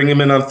you want to bring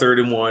him in on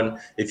 3rd and 1,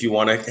 if you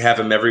want to have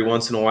him every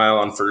once in a while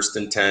on 1st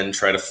and 10,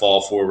 try to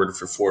fall forward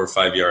for 4 or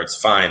 5 yards,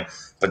 fine.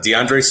 But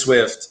DeAndre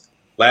Swift,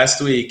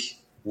 last week,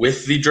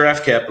 with the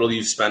draft capital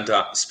you've spent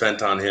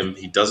on him,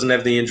 he doesn't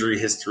have the injury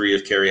history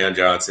of Kerryon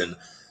Johnson.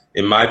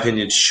 In my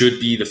opinion,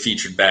 should be the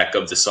featured back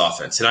of this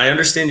offense. And I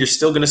understand you're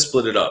still going to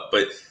split it up,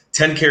 but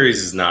 10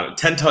 touches is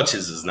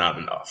not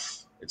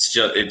enough.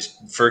 It's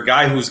for a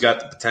guy who's got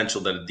the potential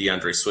that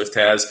DeAndre Swift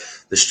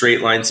has, the straight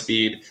line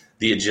speed,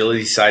 the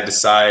agility side to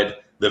side,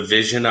 the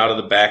vision out of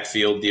the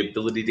backfield, the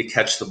ability to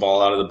catch the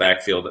ball out of the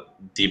backfield,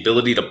 the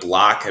ability to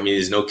block. I mean,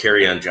 there's no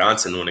Kerryon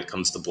Johnson when it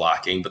comes to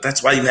blocking, but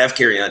that's why you have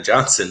Kerryon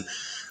Johnson.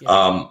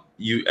 Yeah.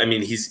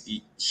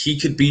 He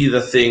could be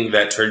the thing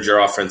that turns your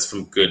offense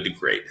from good to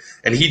great.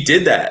 And he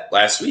did that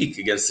last week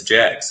against the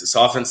Jags. This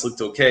offense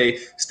looked okay.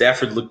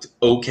 Stafford looked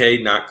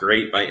okay, not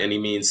great by any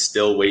means.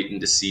 Still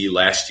waiting to see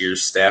last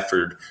year's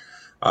Stafford.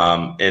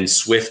 And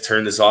Swift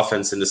turned this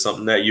offense into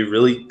something that you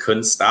really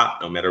couldn't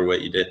stop no matter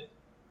what you did.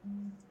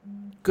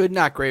 Good,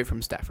 not great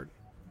from Stafford.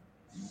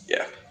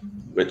 Yeah,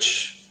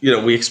 which,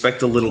 we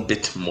expect a little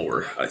bit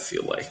more, I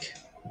feel like.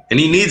 And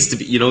he needs to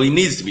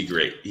be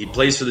great. He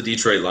plays for the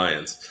Detroit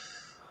Lions.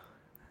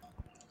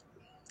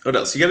 What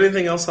else? You got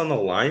anything else on the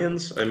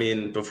Lions? I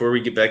mean, before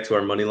we get back to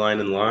our money line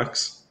and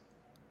locks?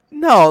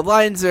 No,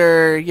 Lions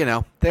are,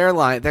 they're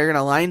going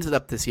to lines it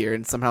up this year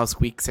and somehow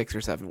squeak 6 or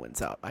 7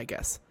 wins out, I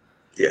guess.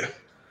 Yeah.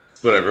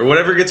 Whatever.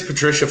 Whatever gets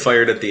Patricia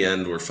fired at the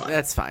end, we're fine.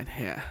 That's fine,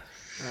 yeah.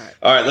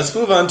 All right, let's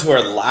move on to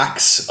our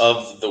locks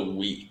of the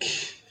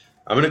week.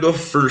 I'm going to go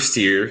first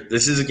here.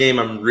 This is a game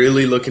I'm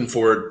really looking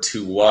forward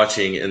to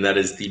watching, and that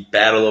is the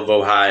Battle of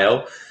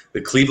Ohio.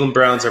 The Cleveland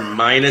Browns are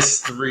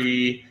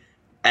 -3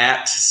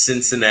 at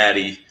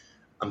Cincinnati.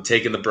 I'm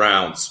taking the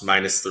Browns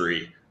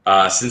 -3.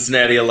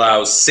 Cincinnati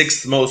allows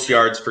 6th most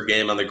yards per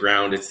game on the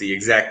ground. It's the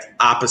exact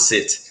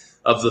opposite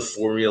of the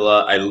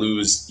formula I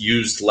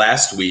used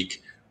last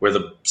week, where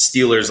the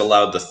Steelers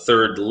allowed the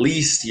 3rd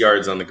least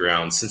yards on the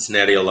ground.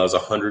 Cincinnati allows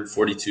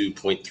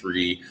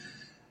 142.3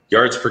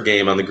 yards per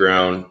game on the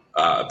ground.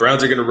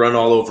 Browns are going to run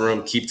all over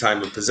them, keep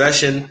time of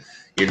possession.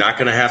 You're not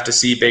going to have to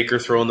see Baker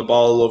throwing the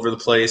ball all over the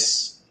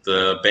place.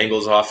 The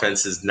Bengals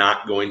offense is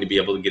not going to be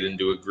able to get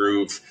into a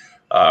groove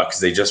because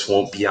they just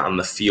won't be on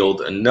the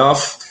field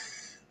enough.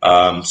 So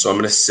I'm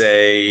going to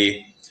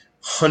say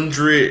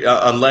 100,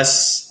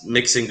 unless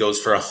Mixon goes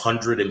for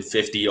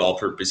 150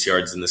 all-purpose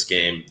yards in this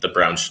game, the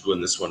Browns should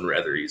win this one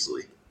rather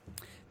easily.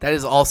 That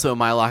is also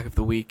my lock of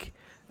the week.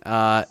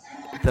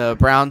 The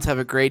Browns have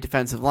a great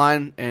defensive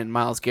line, and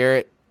Myles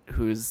Garrett,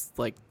 who's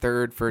like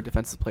 3rd for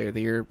Defensive Player of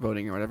the Year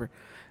voting or whatever.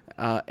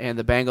 And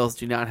the Bengals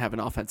do not have an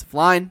offensive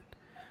line,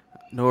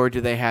 nor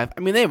do they have – I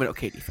mean, they have an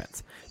okay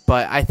defense.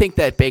 But I think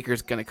that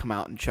Baker's going to come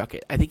out and chuck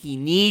it. I think he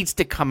needs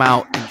to come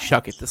out and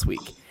chuck it this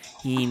week.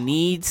 He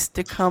needs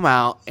to come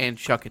out and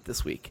chuck it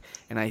this week.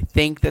 And I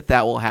think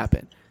that will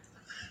happen.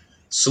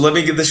 So let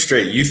me get this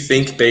straight. You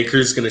think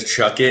Baker's going to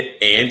chuck it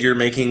and you're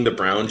making the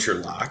Browns your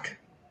lock?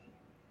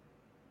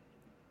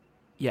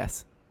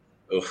 Yes.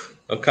 Oh,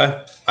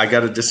 okay. I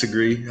got to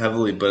disagree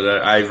heavily, but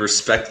I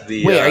respect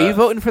the... Wait, are you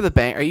voting for the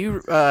bank? Are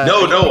you...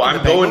 No,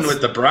 I'm going with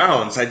the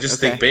Browns. I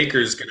just think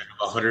Baker's going to have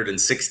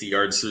 160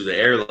 yards through the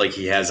air like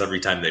he has every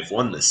time they've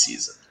won this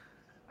season.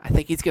 I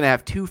think he's going to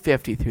have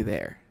 250 through the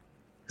air.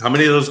 How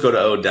many of those go to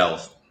Odell?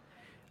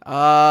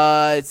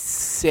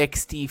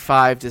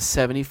 65 to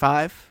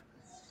 75.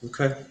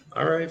 Okay,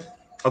 all right.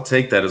 I'll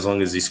take that as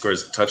long as he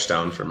scores a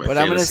touchdown for my fantasy team.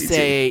 But I'm going to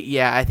say,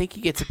 yeah, I think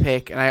he gets a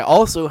pick. And I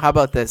also, how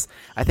about this?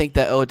 I think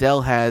that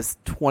Odell has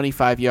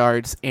 25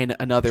 yards in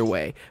another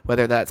way.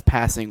 Whether that's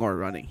passing or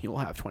running, he will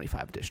have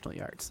 25 additional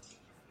yards.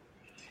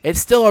 It's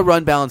still a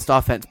run-balanced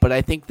offense, but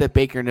I think that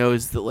Baker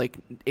knows that like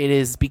it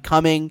is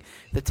becoming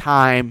the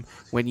time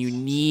when you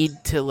need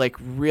to like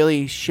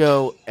really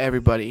show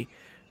everybody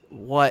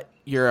what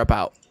you're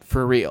about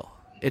for real.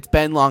 It's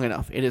been long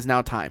enough. It is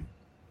now time.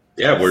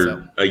 Yeah,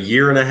 we're a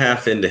year and a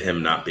half into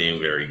him not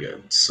being very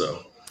good.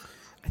 So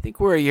I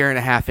think we're a year and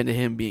a half into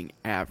him being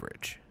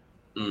average.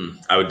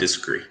 I would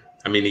disagree.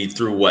 I mean, he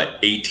threw,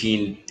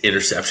 18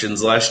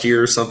 interceptions last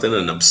year or something,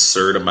 an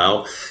absurd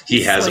amount.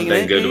 He hasn't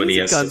been good when he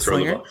has to throw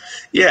the ball.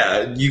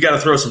 Yeah, you got to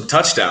throw some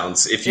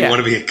touchdowns if you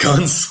want to be a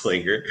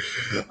gunslinger.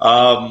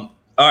 All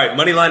right,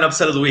 money line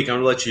upset of the week. I'm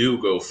going to let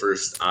you go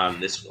first on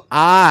this one.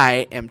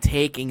 I am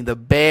taking the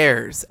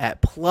Bears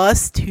at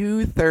plus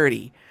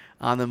 230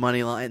 on the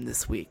money line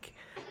this week.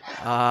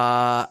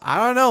 I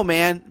don't know,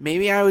 man.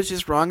 Maybe I was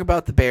just wrong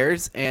about the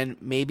Bears, and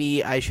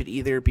maybe I should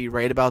either be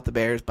right about the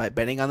Bears by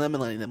betting on them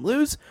and letting them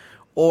lose,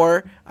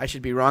 or I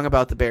should be wrong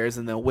about the Bears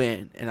and they'll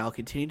win, and I'll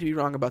continue to be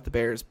wrong about the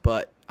Bears,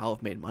 but I'll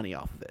have made money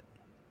off of it.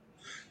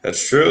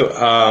 That's true.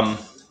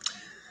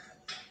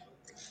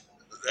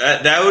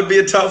 That would be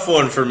a tough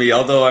one for me,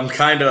 although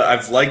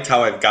I've liked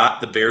how I've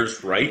got the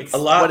Bears right a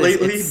lot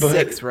lately. It's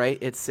 6, right?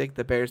 It's 6,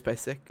 the Bears by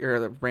 6, or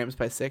the Rams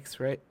by 6,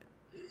 right?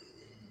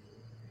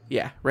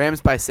 Yeah,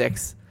 Rams by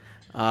 6.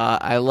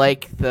 I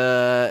like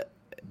the...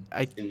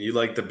 And you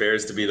like the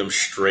Bears to beat them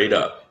straight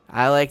up.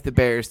 I like the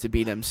Bears to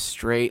beat them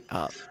straight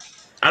up.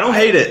 I don't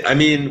hate it. I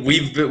mean,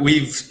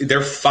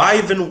 they're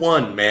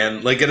 5-1,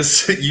 man. Like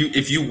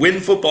if you win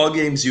football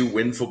games, you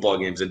win football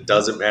games. It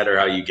doesn't matter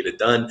how you get it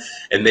done,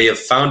 and they have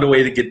found a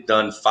way to get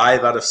done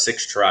 5 out of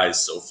 6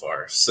 tries so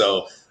far.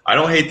 So I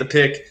don't hate the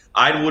pick.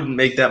 I wouldn't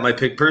make that my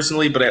pick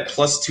personally, but at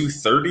plus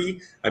 230,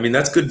 I mean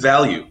that's good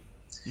value.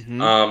 Mm-hmm.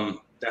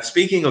 Now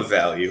speaking of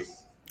value,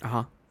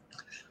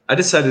 I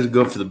decided to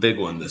go for the big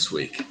one this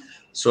week.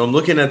 So I'm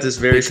looking at this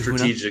very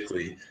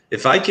strategically.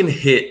 If I can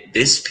hit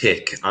this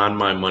pick on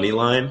my money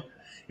line,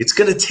 it's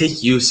going to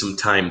take you some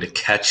time to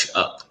catch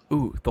up.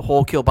 Ooh, the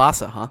whole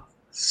kielbasa, huh?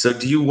 So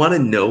do you want to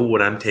know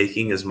what I'm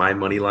taking as my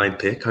money line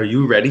pick? Are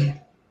you ready?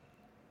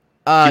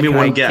 Give me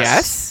one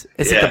guess.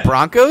 Is it the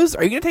Broncos?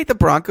 Are you going to take the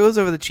Broncos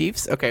over the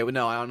Chiefs? Okay, well,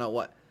 no, I don't know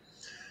what.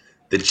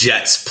 The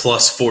Jets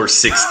plus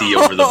 460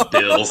 over the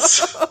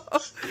Bills.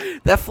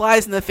 That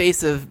flies in the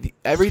face of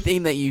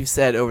everything that you've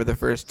said over the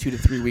first 2 to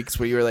 3 weeks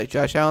where you were like,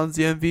 Josh Allen's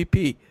the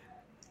MVP.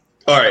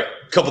 All right,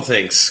 couple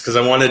things, because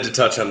I wanted to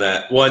touch on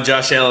that. One,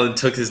 Josh Allen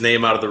took his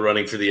name out of the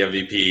running for the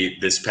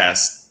MVP this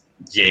past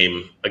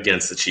game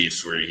against the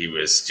Chiefs where he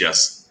was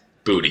just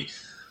booty.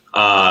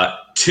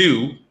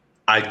 2,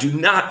 I do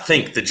not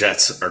think the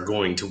Jets are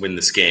going to win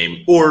this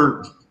game,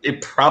 or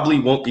it probably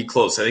won't be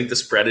close. I think the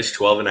spread is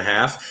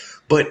 12.5.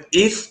 But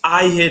if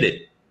I hit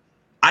it,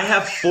 I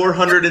have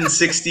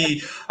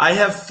 460. I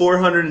have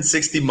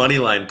 460 money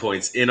line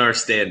points in our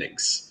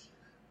standings.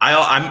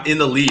 I'm in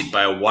the lead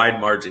by a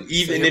wide margin.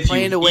 Even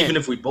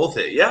if we both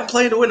hit, yeah, I'm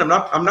playing to win.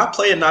 I'm not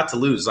playing not to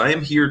lose. I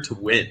am here to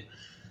win.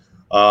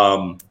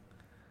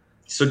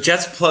 So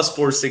Jets plus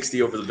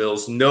 460 over the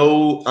Bills.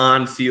 No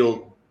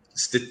on-field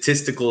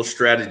statistical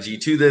strategy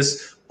to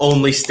this.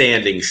 only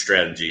standing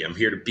strategy. I'm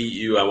here to beat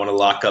you. I want to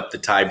lock up the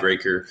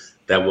tiebreaker.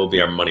 That will be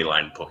our money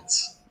line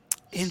points.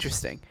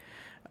 Interesting.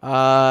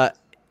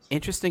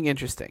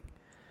 Interesting.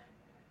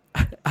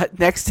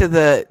 Next to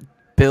the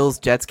Bills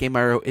Jets game,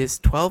 I wrote, is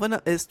 12 and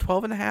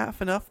a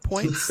half enough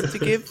points to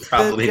give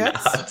Probably the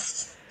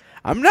Jets?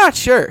 not. I'm not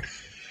sure.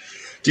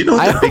 Do you know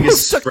what the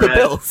biggest took spread? The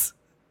Bills.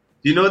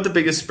 Do you know what the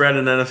biggest spread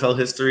in NFL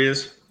history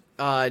is?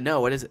 No.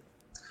 What is it?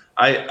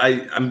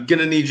 I'm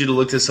gonna need you to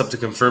look this up to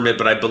confirm it,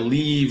 but I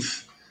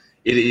believe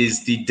it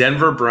is the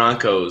Denver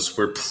Broncos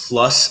were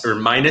plus or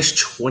minus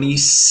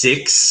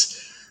 26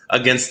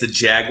 against the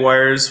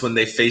Jaguars when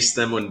they faced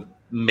them when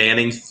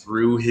Manning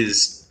threw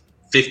his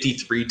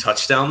 53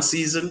 touchdown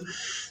season.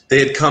 They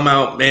had come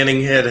out.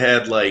 Manning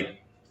had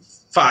like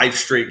 5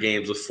 straight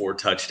games with 4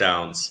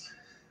 touchdowns,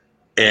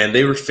 and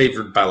they were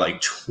favored by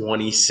like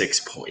 26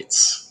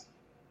 points.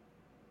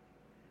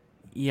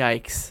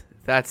 Yikes.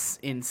 That's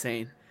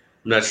insane.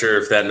 I'm not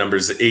sure if that number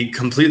is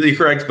completely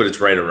correct, but it's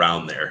right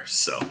around there.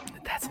 So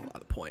that's a lot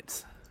of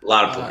points. A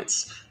lot of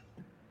points.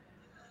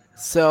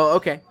 So,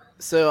 okay.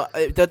 So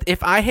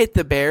if I hit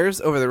the Bears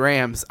over the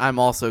Rams, I'm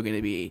also going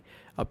to be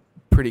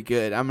pretty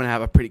good. I'm going to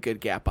have a pretty good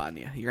gap on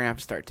you. You're going to have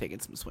to start taking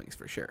some swings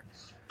for sure.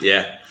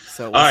 Yeah.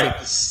 So all right.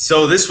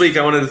 So this week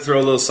I wanted to throw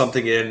a little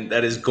something in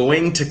that is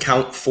going to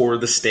count for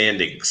the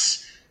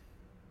standings.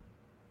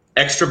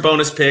 Extra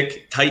bonus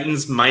pick,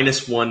 Titans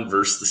 -1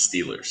 versus the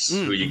Steelers.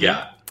 Who you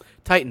got?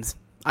 Titans.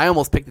 I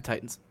almost picked the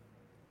Titans.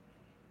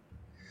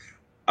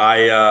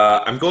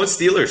 I'm going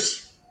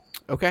Steelers.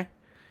 Okay.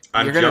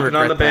 I'm jumping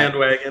on the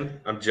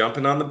bandwagon.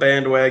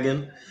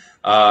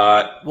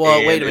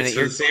 Well, wait a minute.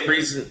 For the same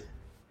reason.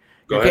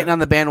 You're getting on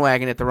the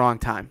bandwagon at the wrong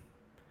time.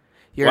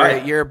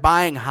 You're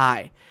buying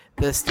high.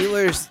 The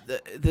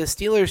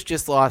Steelers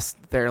just lost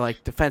their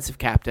defensive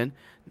captain,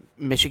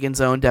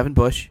 Michigan's own Devin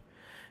Bush,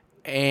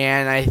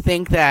 and I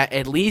think that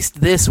at least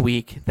this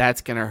week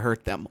that's going to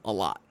hurt them a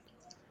lot.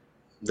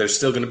 They're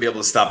still going to be able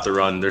to stop the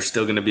run. They're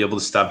still going to be able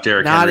to stop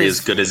Derrick Henry as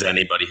good as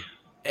anybody.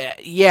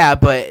 Yeah,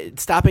 but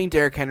stopping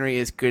Derrick Henry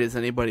as good as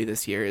anybody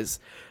this year is,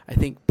 I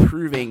think,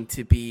 proving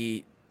to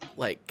be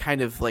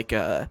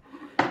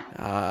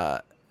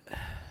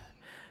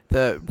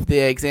the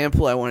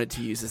example I wanted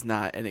to use is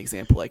not an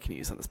example I can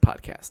use on this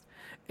podcast.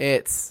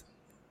 It's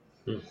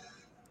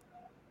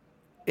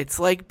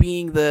like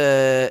being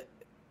the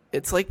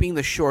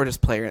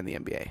shortest player in the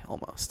NBA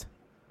almost.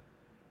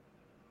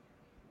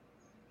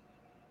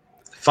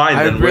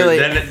 Fine,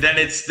 then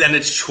it's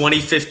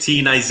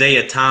 2015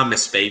 Isaiah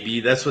Thomas,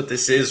 baby. That's what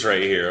this is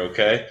right here,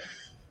 okay?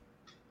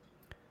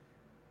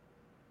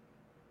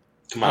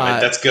 Come on, man.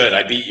 That's good.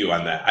 I beat you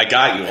on that. I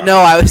got you on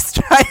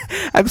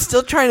that. I'm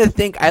still trying to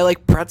think. I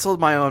pretzeled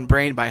my own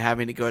brain by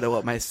having to go to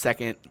what my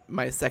second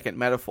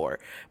metaphor.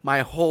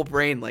 My whole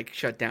brain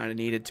shut down and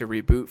needed to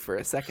reboot for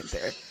a second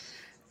there.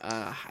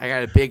 I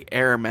got a big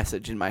error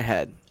message in my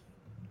head.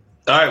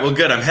 All right, well,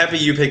 good. I'm happy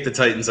you picked the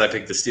Titans. I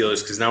picked the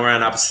Steelers because now we're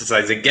on opposite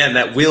sides. Again,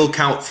 that will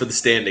count for the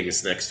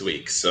standings next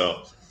week.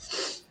 So,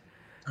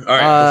 all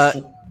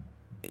right.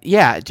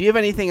 Yeah. Do you have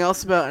anything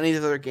else about any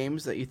of the other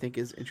games that you think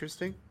is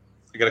interesting?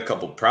 I got a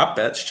couple prop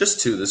bets, just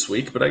 2 this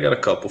week, but I got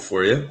a couple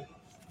for you.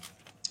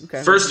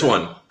 Okay. First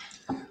one,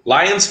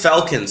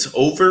 Lions-Falcons,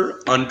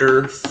 over,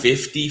 under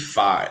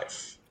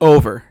 55.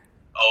 Over.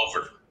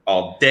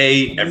 All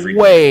day, every day.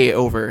 Way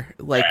over.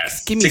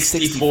 Give me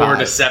 64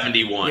 to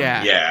 71.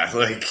 Yeah,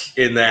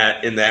 in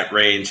that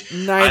range.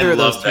 Neither of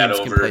those teams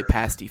can play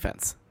pass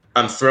defense.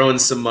 I'm throwing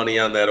some money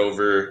on that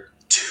over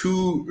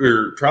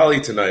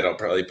probably tonight. I'll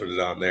probably put it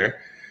on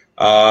there.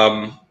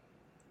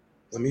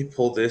 Let me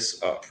pull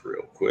this up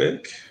real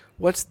quick.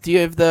 Do you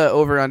have the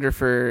over-under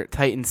for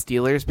Titans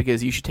Steelers?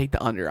 Because you should take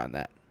the under on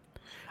that.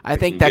 I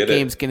think that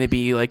game's going to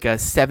be like a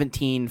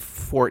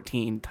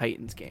 17-14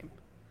 Titans game.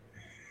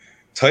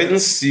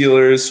 Titans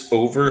Steelers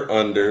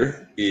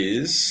over-under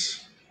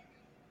is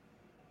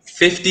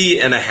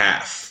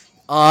 50.5.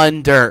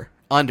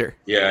 Under.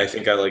 Yeah, I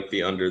think I like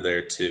the under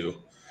there too.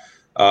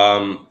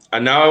 And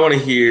now I want to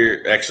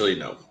hear. Actually,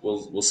 no.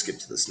 We'll skip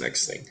to this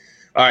next thing.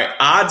 All right,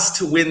 odds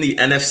to win the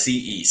NFC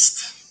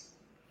East.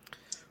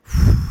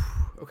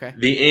 Okay.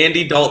 The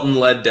Andy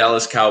Dalton-led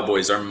Dallas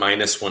Cowboys are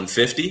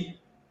 -150.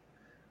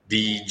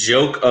 The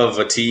joke of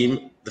a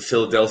team, the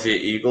Philadelphia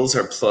Eagles,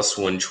 are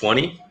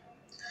 +120.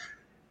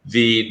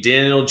 The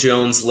Daniel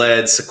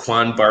Jones-led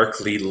Saquon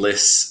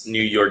Barkley-less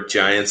New York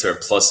Giants are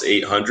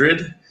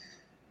 +800.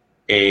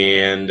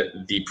 And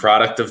the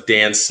product of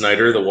Dan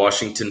Snyder, the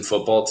Washington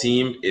football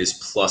team, is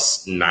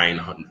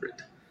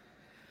 +900.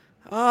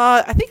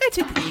 I think I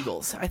take the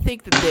Eagles. I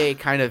think that they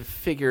kind of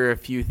figure a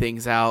few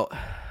things out.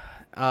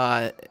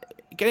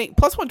 Getting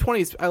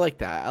 +120 I like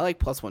that. I like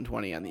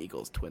 +120 on the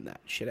Eagles to win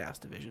that shit-ass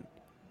division.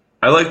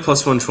 I like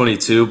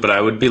 +122, but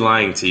I would be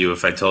lying to you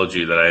if I told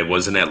you that I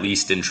wasn't at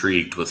least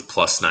intrigued with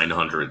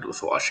 +900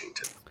 with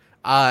Washington.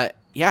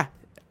 Yeah,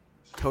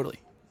 totally.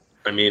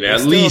 I mean,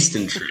 at least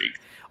intrigued.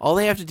 All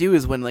they have to do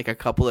is win a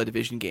couple of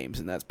division games,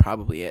 and that's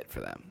probably it for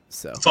them.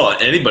 So that's all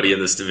anybody in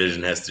this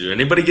division has to do.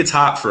 Anybody gets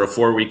hot for a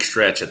 4-week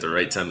stretch at the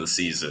right time of the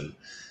season,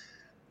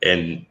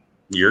 and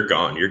you're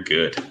gone. You're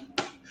good.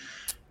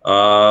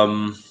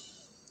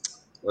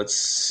 Let's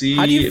see.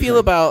 How do you feel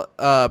about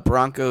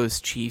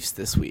Broncos Chiefs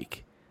this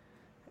week?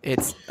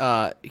 It's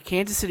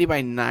Kansas City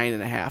by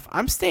 9.5.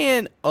 I'm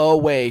staying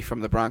away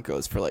from the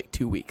Broncos for like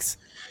 2 weeks.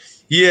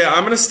 Yeah, I'm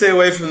going to stay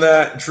away from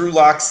that. Drew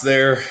Lock's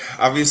there.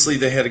 Obviously,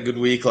 they had a good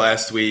week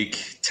last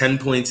week. 10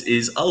 points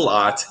is a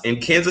lot.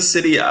 And Kansas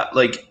City,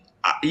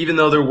 even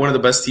though they're one of the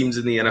best teams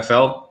in the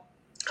NFL,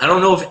 I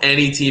don't know if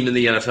any team in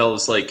the NFL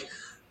is like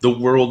the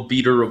world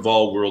beater of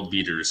all world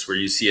beaters, where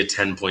you see a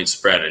 10-point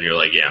spread and you're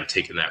like, yeah, I'm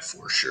taking that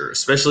for sure,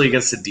 especially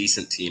against a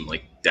decent team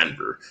like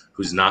Denver,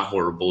 who's not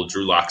horrible.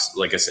 Drew Lock's,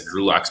 like I said,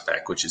 Drew Lock's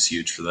back, which is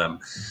huge for them.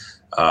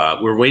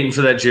 We're waiting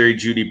for that Jerry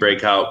Jeudy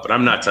breakout, but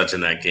I'm not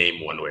touching that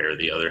game one way or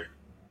the other.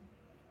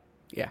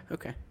 Yeah,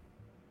 okay.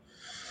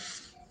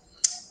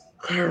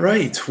 All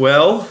right,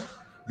 well,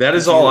 that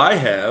is all I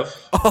have.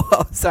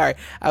 Oh, sorry.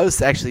 I was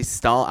actually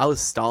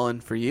stalling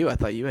for you. I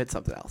thought you had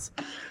something else.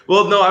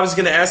 Well, no, I was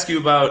going to ask you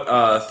about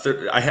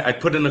I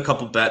put in a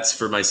couple bets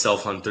for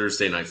myself on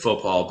Thursday Night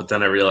Football, but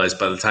then I realized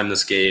by the time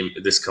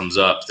this comes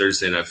up,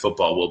 Thursday Night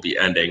Football will be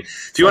ending.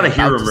 If you want to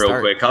hear them real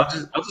quick,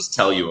 I'll just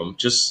tell you them,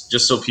 just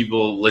so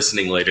people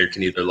listening later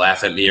can either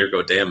laugh at me or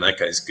go, damn, that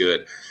guy's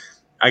good.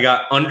 I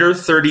got under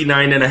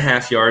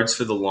 39.5 yards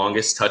for the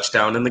longest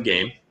touchdown in the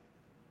game.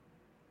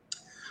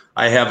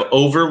 I have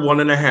over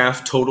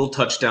 1.5 total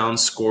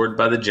touchdowns scored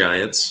by the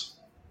Giants.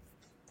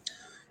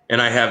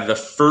 And I have the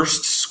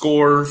first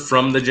score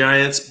from the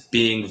Giants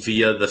being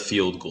via the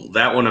field goal.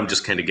 That one I'm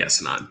just kind of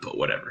guessing on, but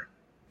whatever.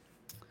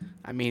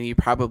 I mean,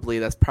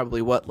 that's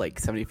probably what,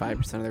 like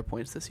 75% of their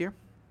points this year?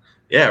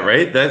 Yeah,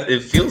 right? That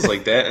it feels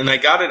like that. And I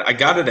got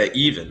it at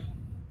even.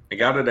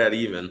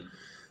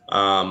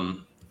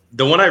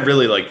 The one I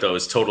really like, though,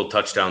 is total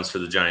touchdowns for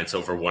the Giants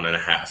over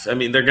 1.5. I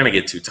mean, they're going to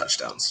get 2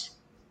 touchdowns.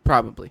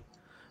 Probably.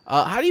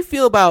 How do you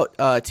feel about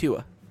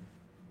Tua?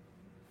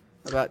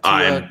 About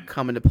Tua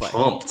coming to play?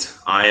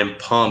 I am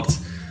pumped.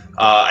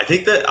 I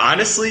think that,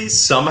 honestly,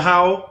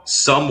 somehow,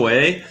 some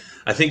way,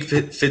 I think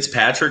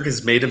Fitzpatrick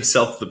has made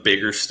himself the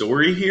bigger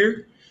story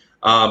here.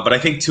 But I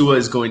think Tua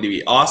is going to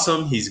be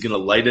awesome. He's going to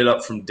light it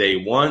up from day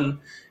one.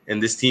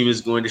 And this team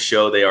is going to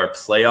show they are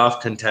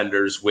playoff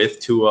contenders with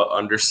Tua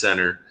under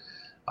center.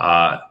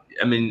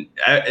 I mean,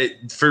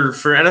 for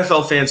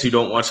NFL fans who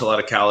don't watch a lot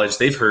of college,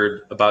 they've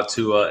heard about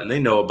Tua and they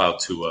know about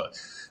Tua.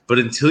 But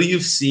until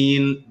you've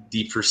seen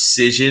the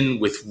precision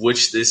with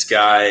which this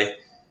guy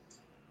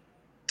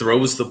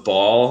throws the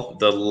ball,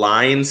 the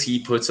lines he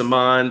puts them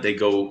on, they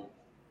go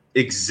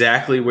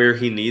exactly where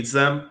he needs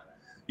them,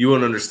 you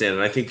won't understand.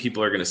 And I think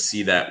people are going to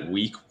see that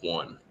week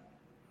 1.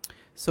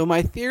 So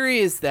my theory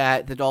is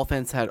that the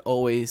Dolphins had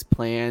always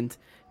planned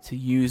to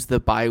use the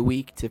bye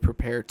week to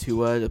prepare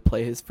Tua to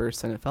play his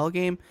first NFL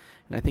game.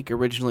 And I think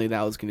originally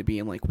that was going to be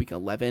in like week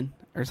 11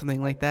 or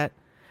something like that.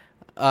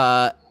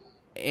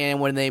 And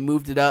when they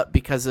moved it up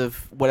because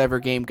of whatever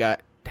game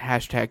got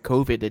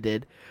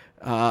 #COVID,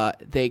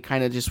 they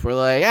kind of just were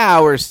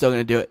like, we're still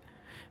going to do it.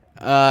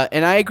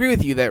 And I agree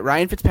with you that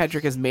Ryan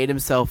Fitzpatrick has made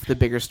himself the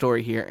bigger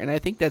story here. And I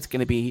think that's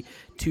going to be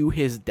to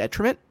his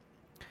detriment.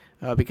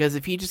 Because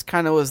if he just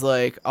kind of was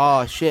like,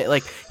 oh, shit,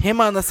 like him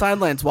on the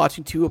sidelines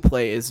watching Tua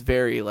play is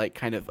very like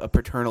kind of a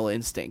paternal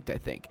instinct, I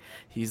think.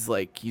 He's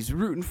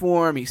rooting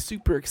for him. He's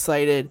super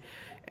excited.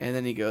 And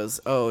then he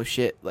goes, oh,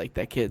 shit, like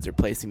that kid's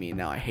replacing me and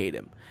now I hate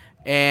him.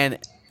 And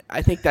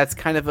I think that's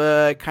kind of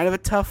a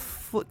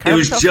tough look. It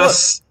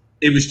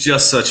was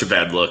just such a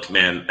bad look,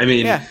 man. I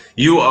mean,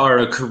 You are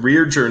a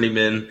career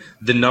journeyman.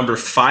 The number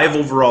 5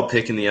 overall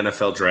pick in the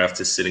NFL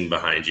draft is sitting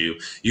behind you.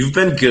 You've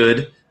been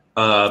good.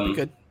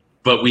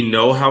 But we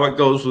know how it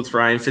goes with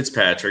Ryan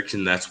Fitzpatrick,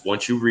 and that's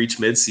once you reach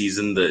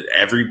midseason,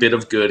 every bit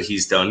of good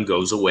he's done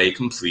goes away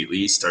completely.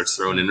 He starts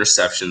throwing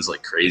interceptions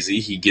like crazy.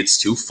 He gets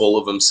too full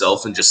of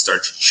himself and just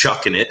starts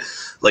chucking it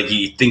like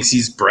he thinks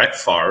he's Brett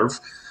Favre.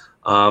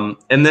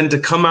 And then to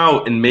come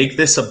out and make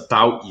this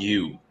about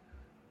you,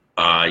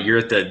 you're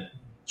at the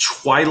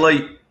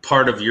twilight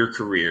part of your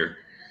career,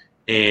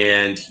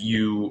 and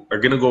you are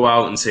going to go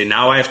out and say,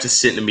 now I have to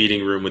sit in a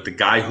meeting room with the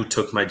guy who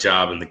took my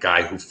job and the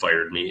guy who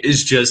fired me,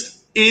 is just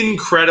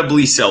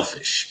incredibly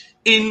selfish.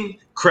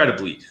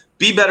 Incredibly.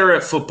 Be better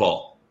at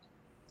football.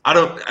 I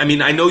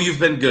know you've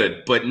been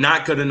good, but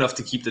not good enough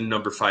to keep the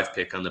number 5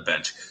 pick on the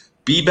bench.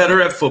 Be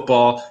better at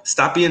football.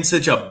 Stop being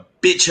such a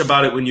bitch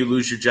about it when you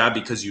lose your job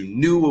because you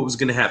knew what was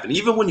going to happen.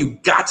 Even when you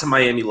got to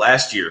Miami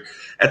last year,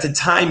 at the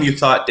time you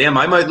thought, damn,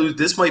 I might lose.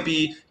 This might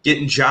be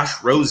getting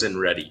Josh Rosen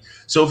ready.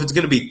 So if it's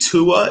going to be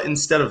Tua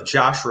instead of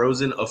Josh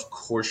Rosen, of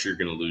course you're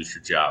going to lose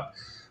your job.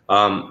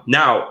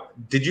 Now,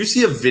 did you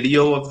see a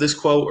video of this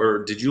quote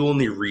or did you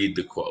only read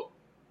the quote?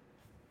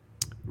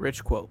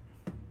 Rich quote.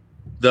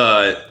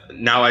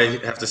 Now I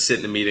have to sit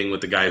in a meeting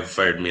with the guy who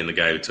fired me and the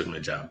guy who took my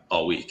job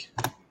all week.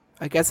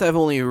 I guess I've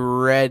only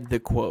read the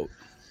quote.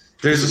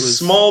 There's a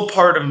small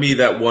part of me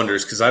that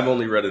wonders, because I've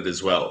only read it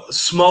as well, a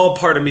small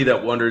part of me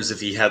that wonders if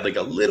he had like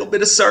a little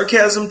bit of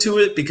sarcasm to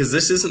it, because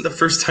this isn't the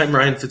first time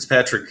Ryan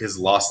Fitzpatrick has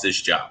lost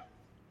his job.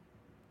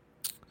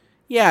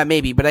 Yeah,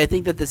 maybe, but I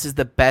think that this is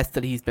the best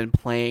that he's been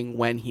playing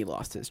when he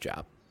lost his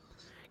job.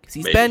 Because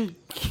he's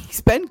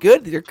been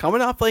good. They're coming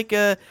off like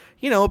a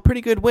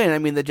pretty good win. I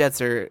mean, the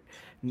Jets are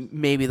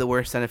maybe the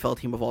worst NFL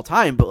team of all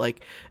time, but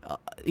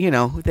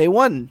they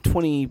won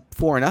 24-0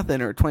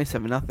 or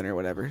 27-0 or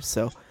whatever.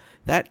 So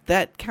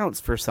that counts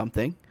for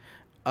something.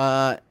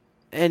 And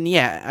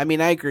yeah, I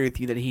mean, I agree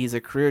with you that he's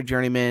a career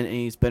journeyman and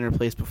he's been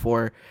replaced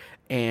before,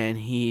 and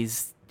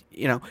he's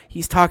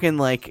talking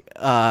like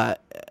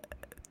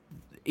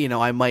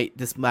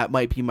this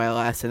might be my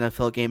last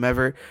NFL game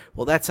ever.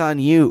 Well, that's on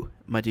you,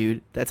 my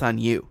dude. That's on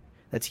you.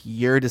 That's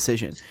your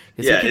decision.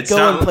 Because he could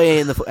go and play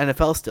in the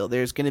NFL still.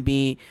 There's going to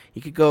be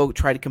he could go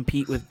try to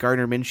compete with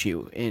Gardner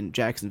Minshew in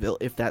Jacksonville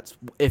if that's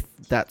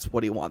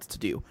what he wants to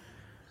do.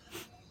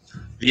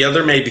 The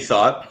other maybe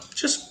thought,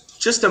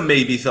 just a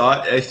maybe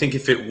thought. I think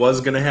if it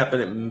was going to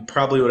happen, it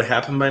probably would have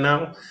happened by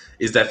now.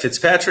 Is that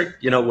Fitzpatrick?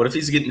 What if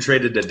he's getting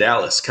traded to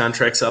Dallas?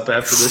 Contract's up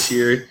after this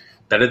year.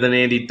 Better than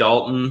Andy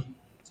Dalton.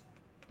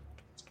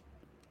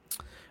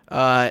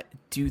 I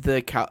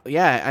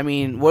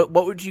mean, what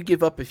would you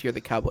give up if you're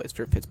the Cowboys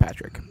for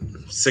Fitzpatrick?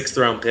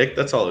 6th round pick.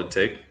 That's all it would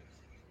take.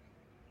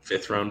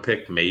 5th round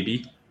pick,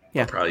 maybe.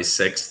 Yeah, probably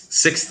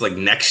 6th, like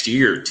next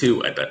year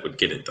too. I bet would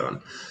get it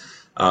done.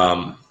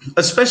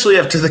 Especially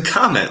after the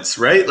comments,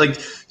 right? Like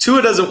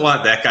Tua doesn't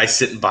want that guy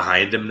sitting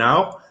behind him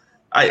now.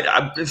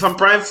 If I'm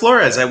Brian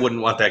Flores, I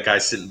wouldn't want that guy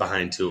sitting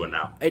behind Tua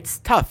now. It's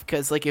tough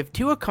because if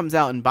Tua comes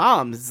out and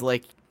bombs,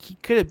 he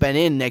could have been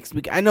in next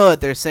week. I know that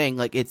they're saying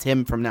it's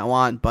him from now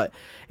on, but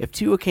if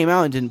Tua came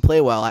out and didn't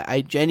play well,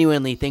 I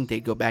genuinely think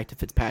they'd go back to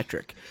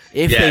Fitzpatrick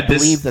if they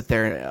believe that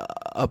they're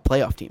a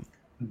playoff team.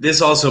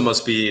 This also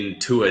must be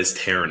Tua is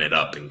tearing it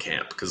up in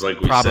camp because, like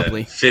we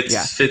said,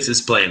 Fitz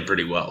is playing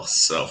pretty well.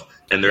 So,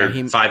 and they're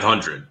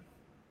 500.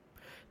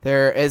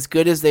 They're as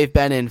good as they've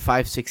been in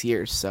 5-6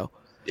 years. So,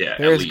 yeah,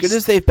 they're as good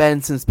as they've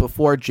been since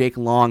before Jake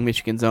Long,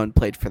 Michigan's own,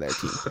 played for their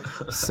team.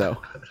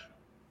 So.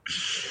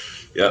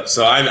 Yeah,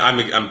 so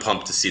I'm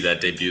pumped to see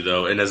that debut,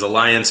 though. And as a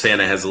Lions fan,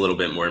 it has a little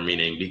bit more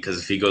meaning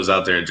because if he goes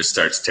out there and just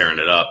starts tearing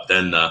it up,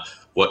 then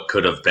what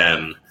could have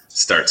been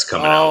starts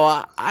coming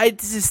out. I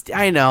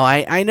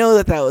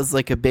know that was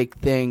a big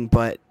thing,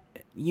 but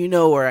you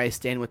know where I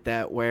stand with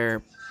that,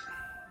 where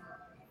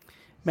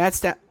Matt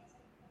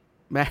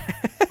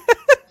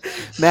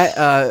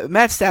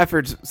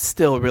Stafford's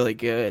still really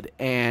good,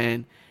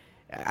 and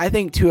I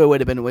think Tua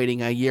would have been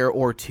waiting a year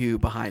or two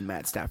behind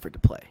Matt Stafford to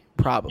play.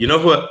 Probably. You know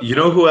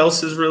who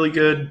else is really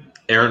good?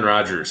 Aaron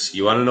Rodgers.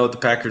 You want to know what the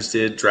Packers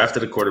did?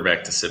 Drafted a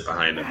quarterback to sit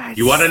behind him.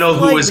 You want to know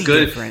who was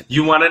good? Different.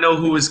 You want to know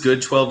who was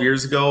good 12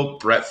 years ago?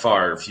 Brett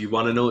Favre. You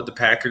want to know what the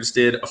Packers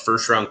did? A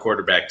first-round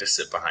quarterback to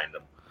sit behind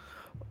him.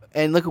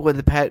 And look at what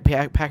the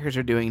Packers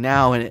are doing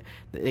now, and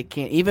it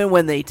can't. Even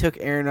when they took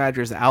Aaron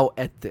Rodgers out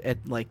at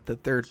the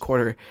third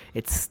quarter,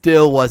 it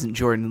still wasn't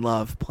Jordan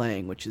Love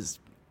playing, which is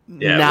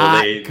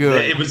not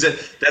good.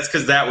 That's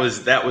because that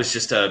was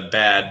just a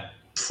bad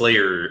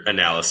player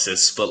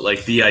analysis, but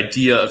the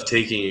idea of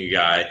taking a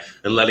guy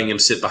and letting him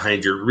sit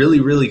behind your really,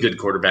 really good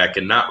quarterback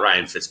and not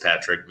Ryan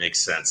Fitzpatrick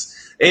makes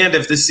sense. And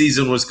if this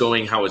season was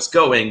going how it's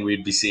going,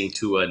 we'd be seeing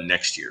Tua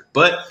next year.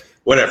 But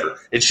whatever.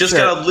 It's just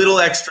got a little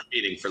extra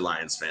meaning for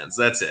Lions fans.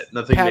 That's it.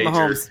 Nothing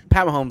major.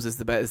 Pat Mahomes is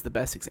the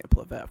best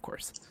example of that, of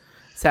course.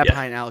 Sat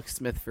behind Alex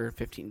Smith for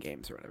 15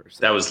 games or whatever. So.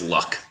 That was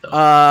luck,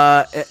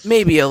 though.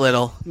 Maybe a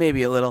little.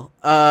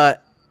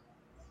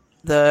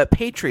 The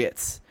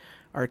Patriots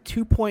are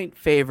 2-point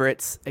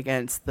favorites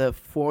against the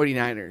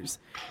 49ers.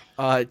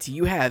 Do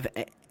you have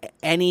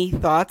any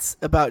thoughts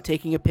about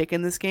taking a pick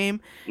in this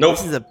game? Nope.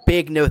 This is a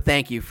big no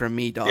thank you from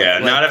me, dog. Yeah,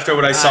 not after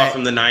what I saw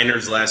from the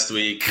Niners last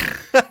week.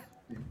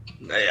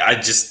 I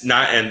just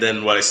not, and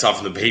then what I saw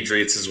from the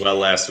Patriots as well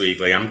last week.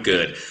 I'm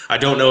good. I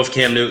don't know if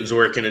Cam Newton's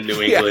working in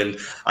New England.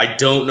 I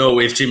don't know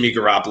if Jimmy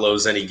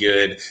Garoppolo's any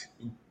good.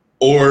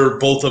 Or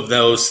both of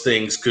those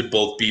things could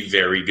both be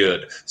very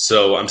good.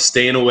 So I'm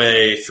staying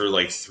away for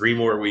 3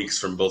 more weeks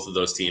from both of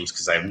those teams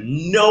because I have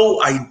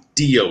no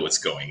idea what's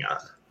going on.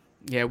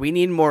 Yeah, we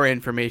need more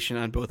information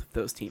on both of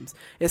those teams.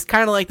 It's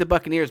kind of like the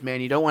Buccaneers,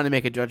 man. You don't want to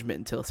make a judgment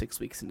until 6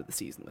 weeks into the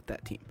season with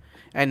that team.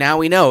 And now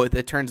we know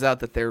it turns out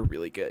that they're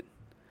really good.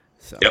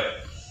 So.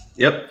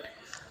 Yep.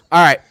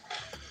 All right.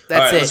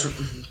 That's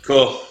it.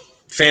 Cool.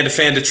 Fan to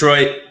fan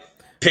Detroit.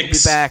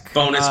 Picks. We'll be back,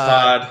 bonus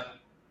pod.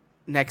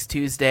 Next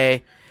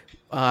Tuesday.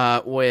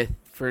 With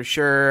for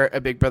sure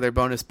a Big Brother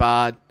bonus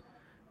pod,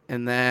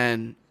 and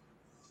then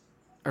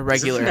a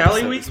regular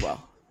episode week as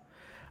well.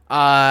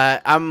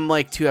 I'm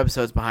 2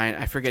 episodes behind.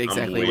 I forget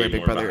exactly where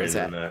Big Brother is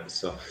at.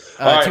 So,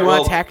 do you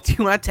want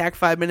to tack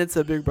 5 minutes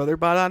of Big Brother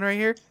pod on right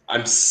here?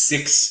 I'm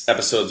 6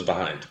 episodes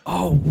behind.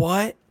 Oh,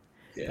 what?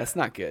 Yeah. That's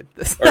not good.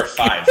 Or 5.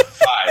 5.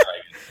 Right?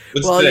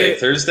 What's today?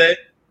 Thursday.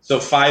 So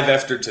 5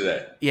 after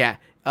today. Yeah.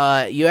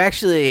 You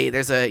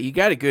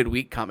got a good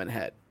week coming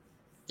ahead.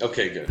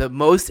 Okay, good. The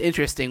most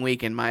interesting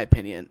week, in my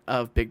opinion,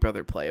 of Big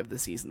Brother play of the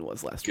season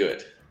was last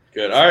week.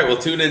 Good. All right, well,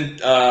 tune in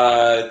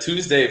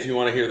Tuesday if you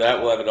want to hear that.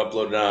 We'll have it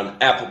uploaded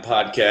on Apple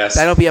Podcasts.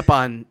 That'll be up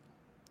on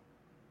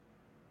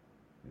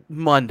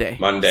Monday.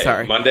 Monday.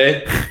 Sorry.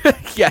 Monday?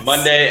 Yes.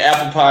 Monday,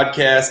 Apple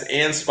Podcast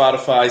and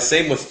Spotify.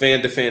 Same with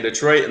Fan to Fan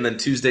Detroit. And then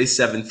Tuesday,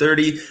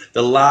 7:30,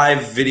 the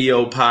live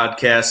video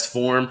podcast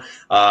form.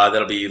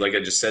 That'll be, like I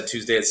just said,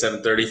 Tuesday at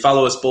 7:30.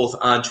 Follow us both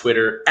on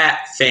Twitter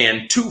at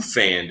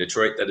Fan2Fan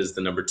Detroit. That is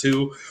the number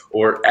 2.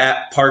 Or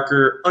at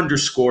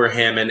Parker_Hammond,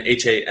 Hammon.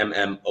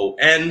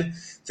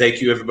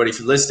 Thank you, everybody,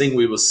 for listening.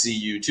 We will see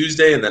you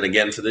Tuesday and then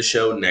again for the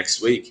show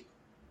next week.